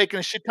people are making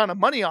a shit ton of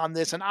money on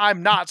this and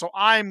I'm not, so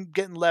I'm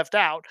getting left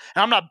out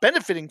and I'm not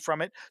benefiting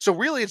from it. So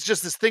really it's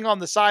just this thing on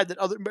the side that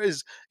other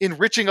is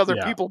enriching other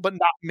people, but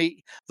not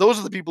me. Those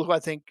are the people who I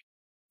think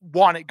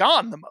want it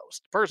gone the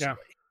most personally.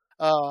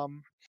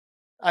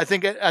 I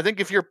think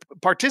if you're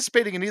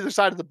participating in either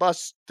side of the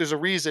bus, there's a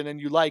reason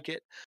and you like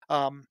it.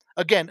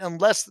 Again,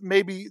 unless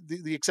maybe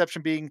the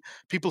exception being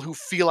people who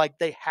feel like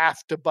they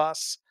have to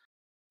bus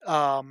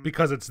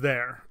because it's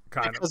there,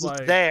 because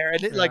it's there,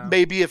 and like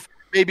maybe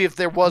if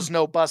there was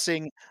no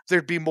busing,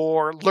 there'd be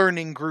more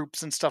learning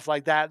groups and stuff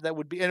like that. That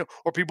would be,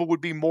 or people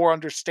would be more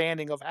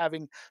understanding of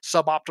having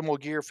suboptimal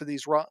gear for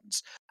these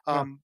runs.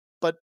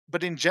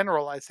 But in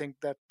general, I think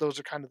that those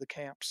are kind of the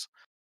camps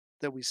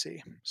that we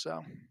see.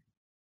 So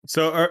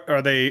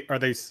are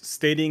they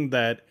stating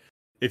that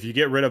if you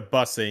get rid of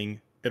busing,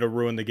 it'll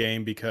ruin the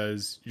game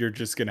because you're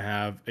just going to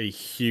have a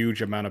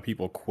huge amount of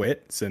people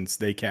quit since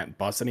they can't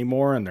bus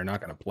anymore and they're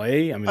not going to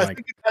play? I mean, I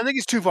think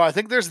it's too far. I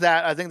think there's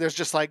that. I think there's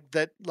just like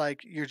that,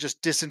 like you're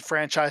just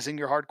disenfranchising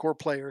your hardcore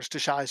players, to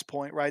Shai's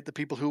point, right? The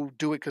people who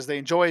do it because they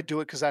enjoy it, do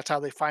it because that's how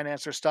they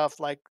finance their stuff.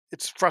 Like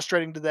it's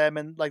frustrating to them,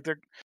 and like they're,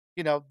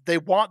 they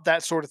want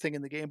that sort of thing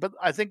in the game. But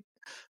I think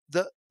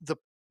the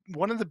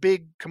one of the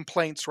big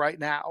complaints right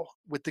now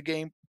with the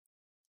game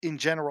in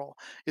general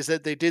is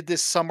that they did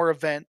this summer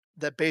event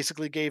that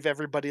basically gave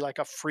everybody like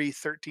a free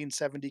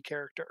 1370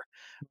 character,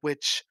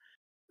 which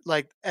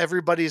like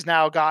everybody's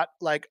now got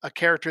like a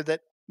character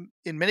that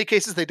in many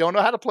cases they don't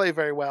know how to play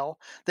very well.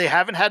 They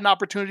haven't had an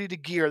opportunity to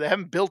gear. They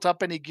haven't built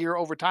up any gear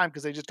over time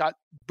because they just got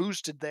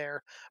boosted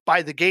there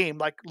by the game,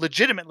 like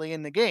legitimately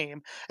in the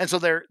game. And so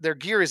their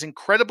gear is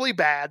incredibly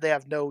bad. They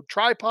have no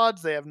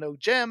tripods, they have no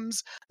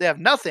gems, they have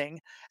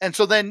nothing. And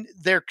so then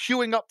they're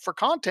queuing up for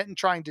content and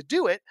trying to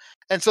do it.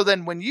 And so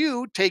then when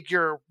you take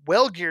your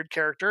well-geared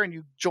character and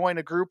you join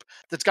a group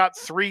that's got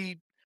 3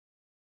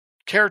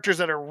 characters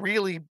that are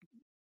really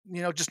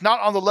just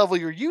not on the level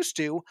you're used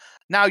to,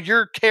 now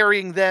you're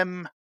carrying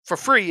them for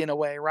free in a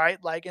way, right?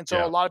 Like, and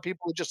so a lot of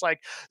people are just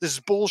like, this is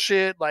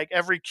bullshit. Like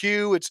every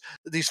queue, it's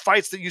these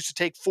fights that used to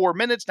take 4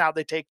 minutes, now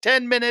they take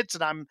 10 minutes,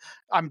 and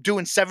I'm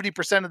doing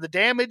 70% of the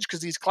damage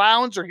because these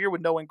clowns are here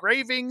with no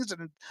engravings,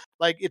 and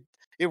like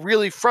it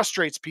really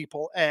frustrates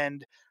people.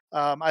 And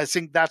I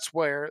think that's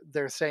where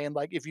they're saying,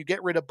 like, if you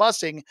get rid of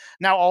busing,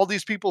 now all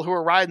these people who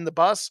are riding the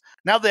bus,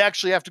 now they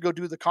actually have to go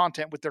do the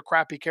content with their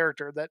crappy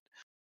character that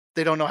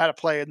they don't know how to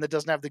play and that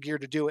doesn't have the gear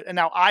to do it. And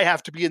now I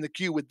have to be in the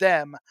queue with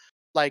them,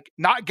 like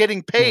not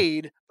getting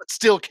paid, but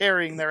still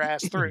carrying their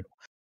ass through.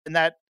 And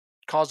that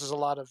causes a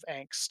lot of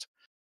angst.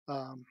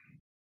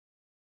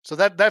 So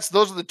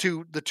those are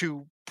the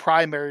two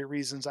primary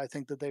reasons I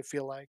think that they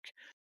feel like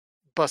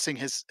busing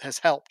has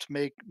helped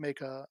make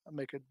a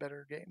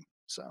better game.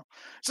 So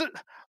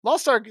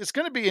Lost Ark is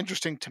going to be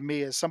interesting to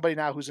me as somebody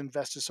now who's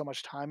invested so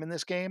much time in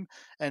this game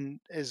and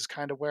is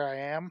kind of where I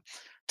am,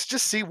 to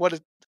just see what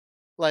it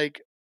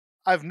like.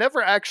 I've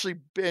never actually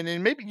been,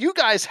 and maybe you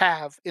guys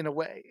have in a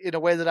way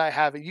that I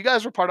haven't. You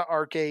guys were part of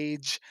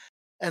ArcAge,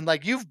 and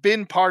like you've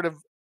been part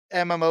of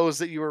MMOs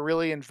that you were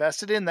really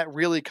invested in that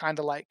really kind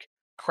of like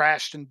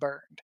crashed and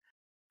burned.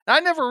 And I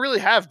never really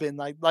have been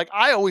like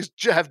I always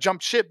have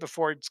jumped ship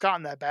before it's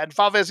gotten that bad. And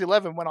Final Fantasy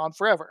 11 went on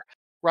forever,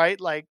 right?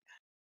 Like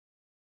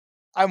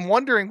I'm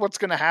wondering what's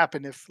going to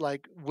happen if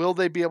like will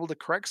they be able to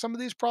correct some of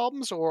these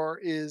problems, or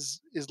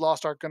is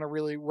Lost Ark going to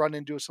really run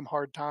into some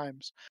hard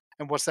times?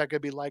 And what's that going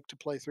to be like to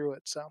play through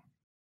it? So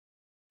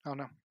I don't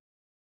know.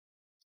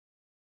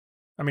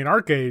 I mean,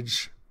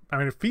 ArcAge,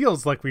 it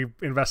feels like we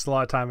invested a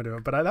lot of time into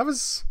it, but that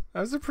was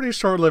a pretty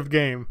short-lived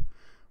game.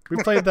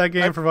 We played that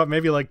game for about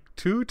maybe like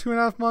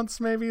 2.5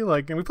 months, maybe,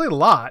 like, and we played a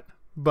lot.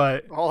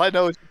 But all I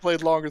know is you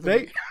played longer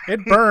than me.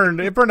 It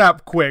burned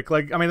out quick.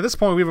 Like, at this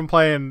point we've been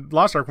playing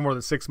Lost Ark for more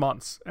than 6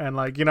 months, and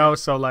like,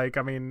 so like,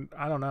 I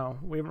don't know.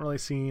 We haven't really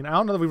seen. I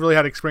don't know that we've really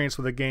had experience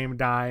with a game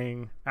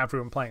dying after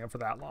we've been playing it for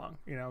that long.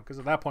 Because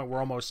at that point we're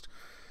almost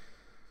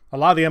a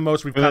lot of the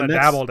MMOs we've kind of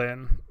dabbled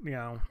in.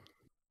 The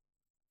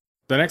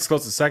next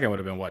closest second would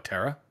have been what,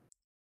 Terra?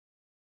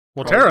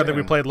 Well, Terra, I think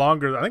we played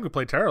longer. I think we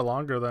played Terra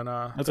longer than.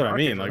 That's what I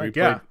mean. Like, we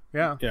played,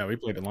 yeah, we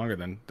played it longer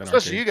than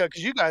especially you guys,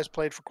 because you guys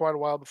played for quite a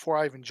while before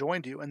I even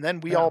joined you, and then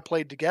we all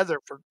played together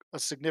for a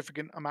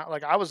significant amount.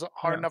 Like, I was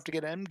hard enough to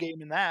get end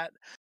game in that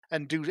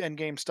and do end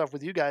game stuff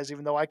with you guys,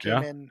 even though I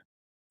came in.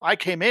 I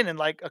came in and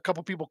like a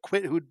couple people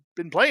quit who'd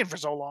been playing for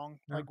so long.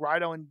 Like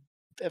Rido and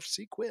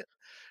FC quit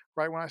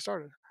right when I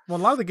started.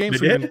 Well, a lot of the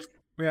games did.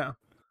 Yeah.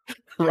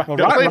 Well,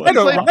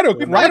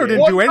 Rido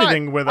didn't do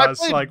anything with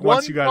us. Like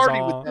once you guys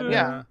all,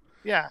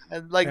 yeah,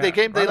 and like they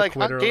came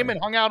and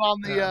hung out on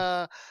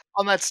the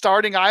on that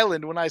starting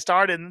island when I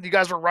started, and you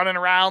guys were running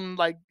around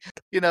like,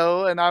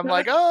 and I'm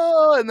like,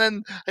 oh, and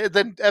then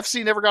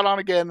FC never got on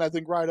again. I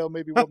think Rido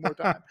maybe one more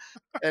time,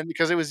 and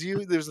because it was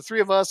you, there was the three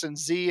of us and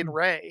Z and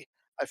Ray.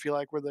 I feel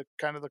like we're the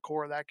kind of the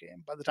core of that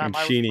game. By the time I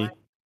was playing.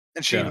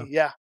 And Sheeny,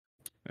 yeah,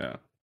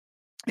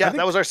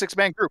 that was our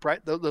 6-man group,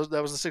 right? That was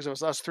the 6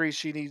 of us 3,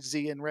 Sheeny,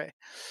 Z, and Ray.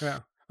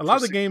 Yeah, a lot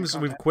of the games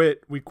we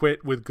quit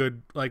with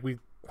good, like we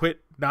quit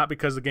not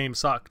because the game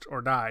sucked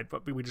or died,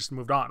 but we just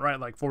moved on,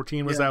 right? Like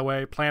 14 was that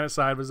way,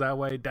 PlanetSide was that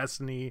way,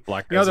 Destiny,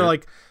 Black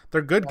Desert.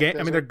 they're good games.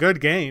 I mean, they're good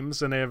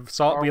games, and we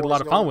had a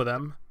lot of fun with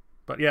them.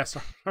 But yes,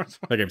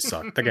 that game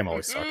sucked. That game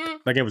always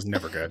sucked. That game was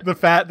never good. The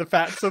fat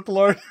Sith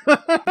Lord. Oh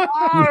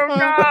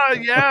god,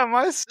 yeah,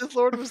 my Sith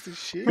Lord was the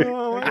shit.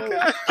 Oh my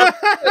god.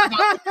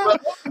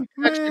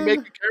 Actually, make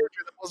a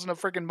character that wasn't a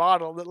freaking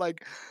model. That I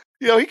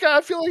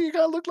feel like he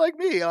kind of looked like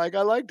me. Like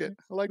I liked it.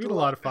 I liked it. We had a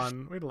lot of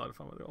fun. We had a lot of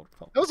fun with the old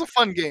film. It was a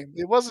fun game.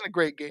 It wasn't a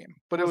great game,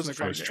 but it was a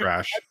fun game. It was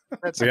trash.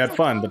 We had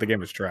fun, but the game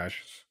was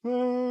trash.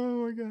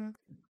 Oh my god.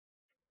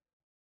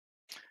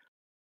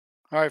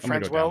 All right,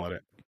 friends. Well.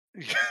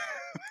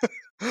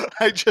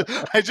 I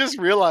just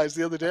realized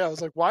the other day, I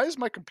was like, why is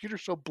my computer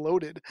so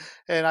bloated?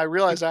 And I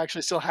realized I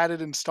actually still had it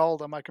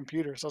installed on my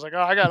computer. So I was like,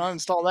 oh, I got to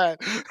uninstall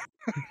that.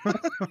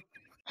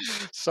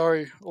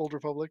 Sorry, Old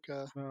Republic.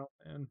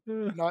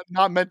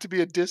 Not meant to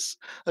be a diss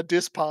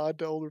pod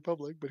to Old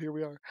Republic, but here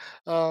we are.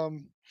 All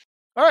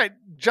right,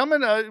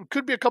 gentlemen,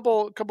 could be a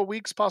couple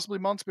weeks, possibly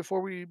months before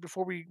we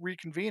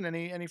reconvene.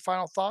 Any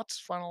final thoughts?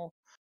 Final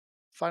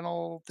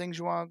things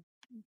you want to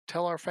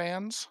tell our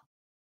fans?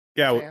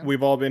 Yeah,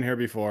 we've all been here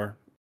before.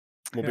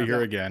 We'll be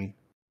here again,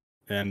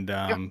 and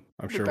I'm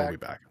sure we'll be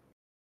back.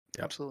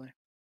 Yep. Absolutely.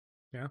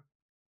 Yeah,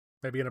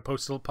 maybe in a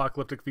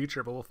post-apocalyptic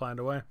future, but we'll find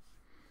a way.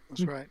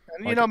 That's right.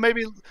 And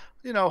maybe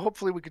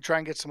hopefully we could try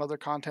and get some other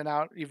content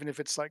out, even if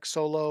it's like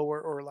solo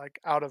or like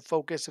out of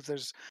focus. If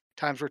there's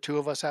times where two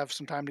of us have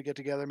some time to get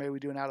together, maybe we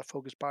do an out of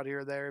focus pod here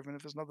or there, even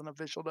if it's nothing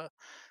official to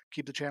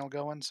keep the channel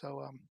going.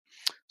 So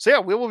yeah,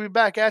 we will be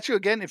back at you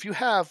again. If you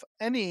have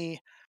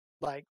any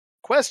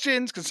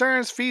questions,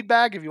 concerns,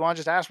 feedback, if you want to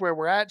just ask where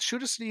we're at,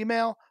 shoot us an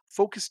email,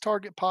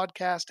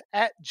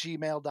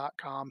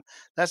 focustargetpodcast@gmail.com.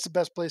 That's the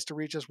best place to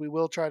reach us. We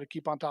will try to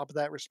keep on top of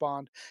that,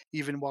 respond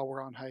even while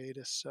we're on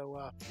hiatus.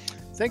 So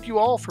thank you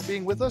all for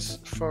being with us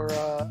for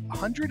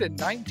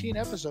 119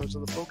 episodes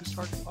of the Focus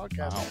Target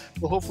Podcast. Wow.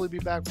 We'll hopefully be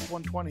back with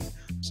 120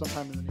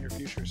 sometime in the near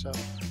future. So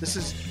this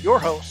is your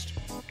host,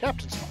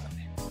 Captain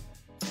Smiley.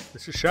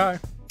 This is Shy.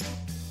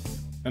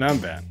 And I'm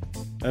Van.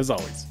 As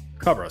always,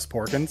 cover us,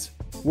 Porkins.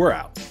 We're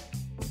out.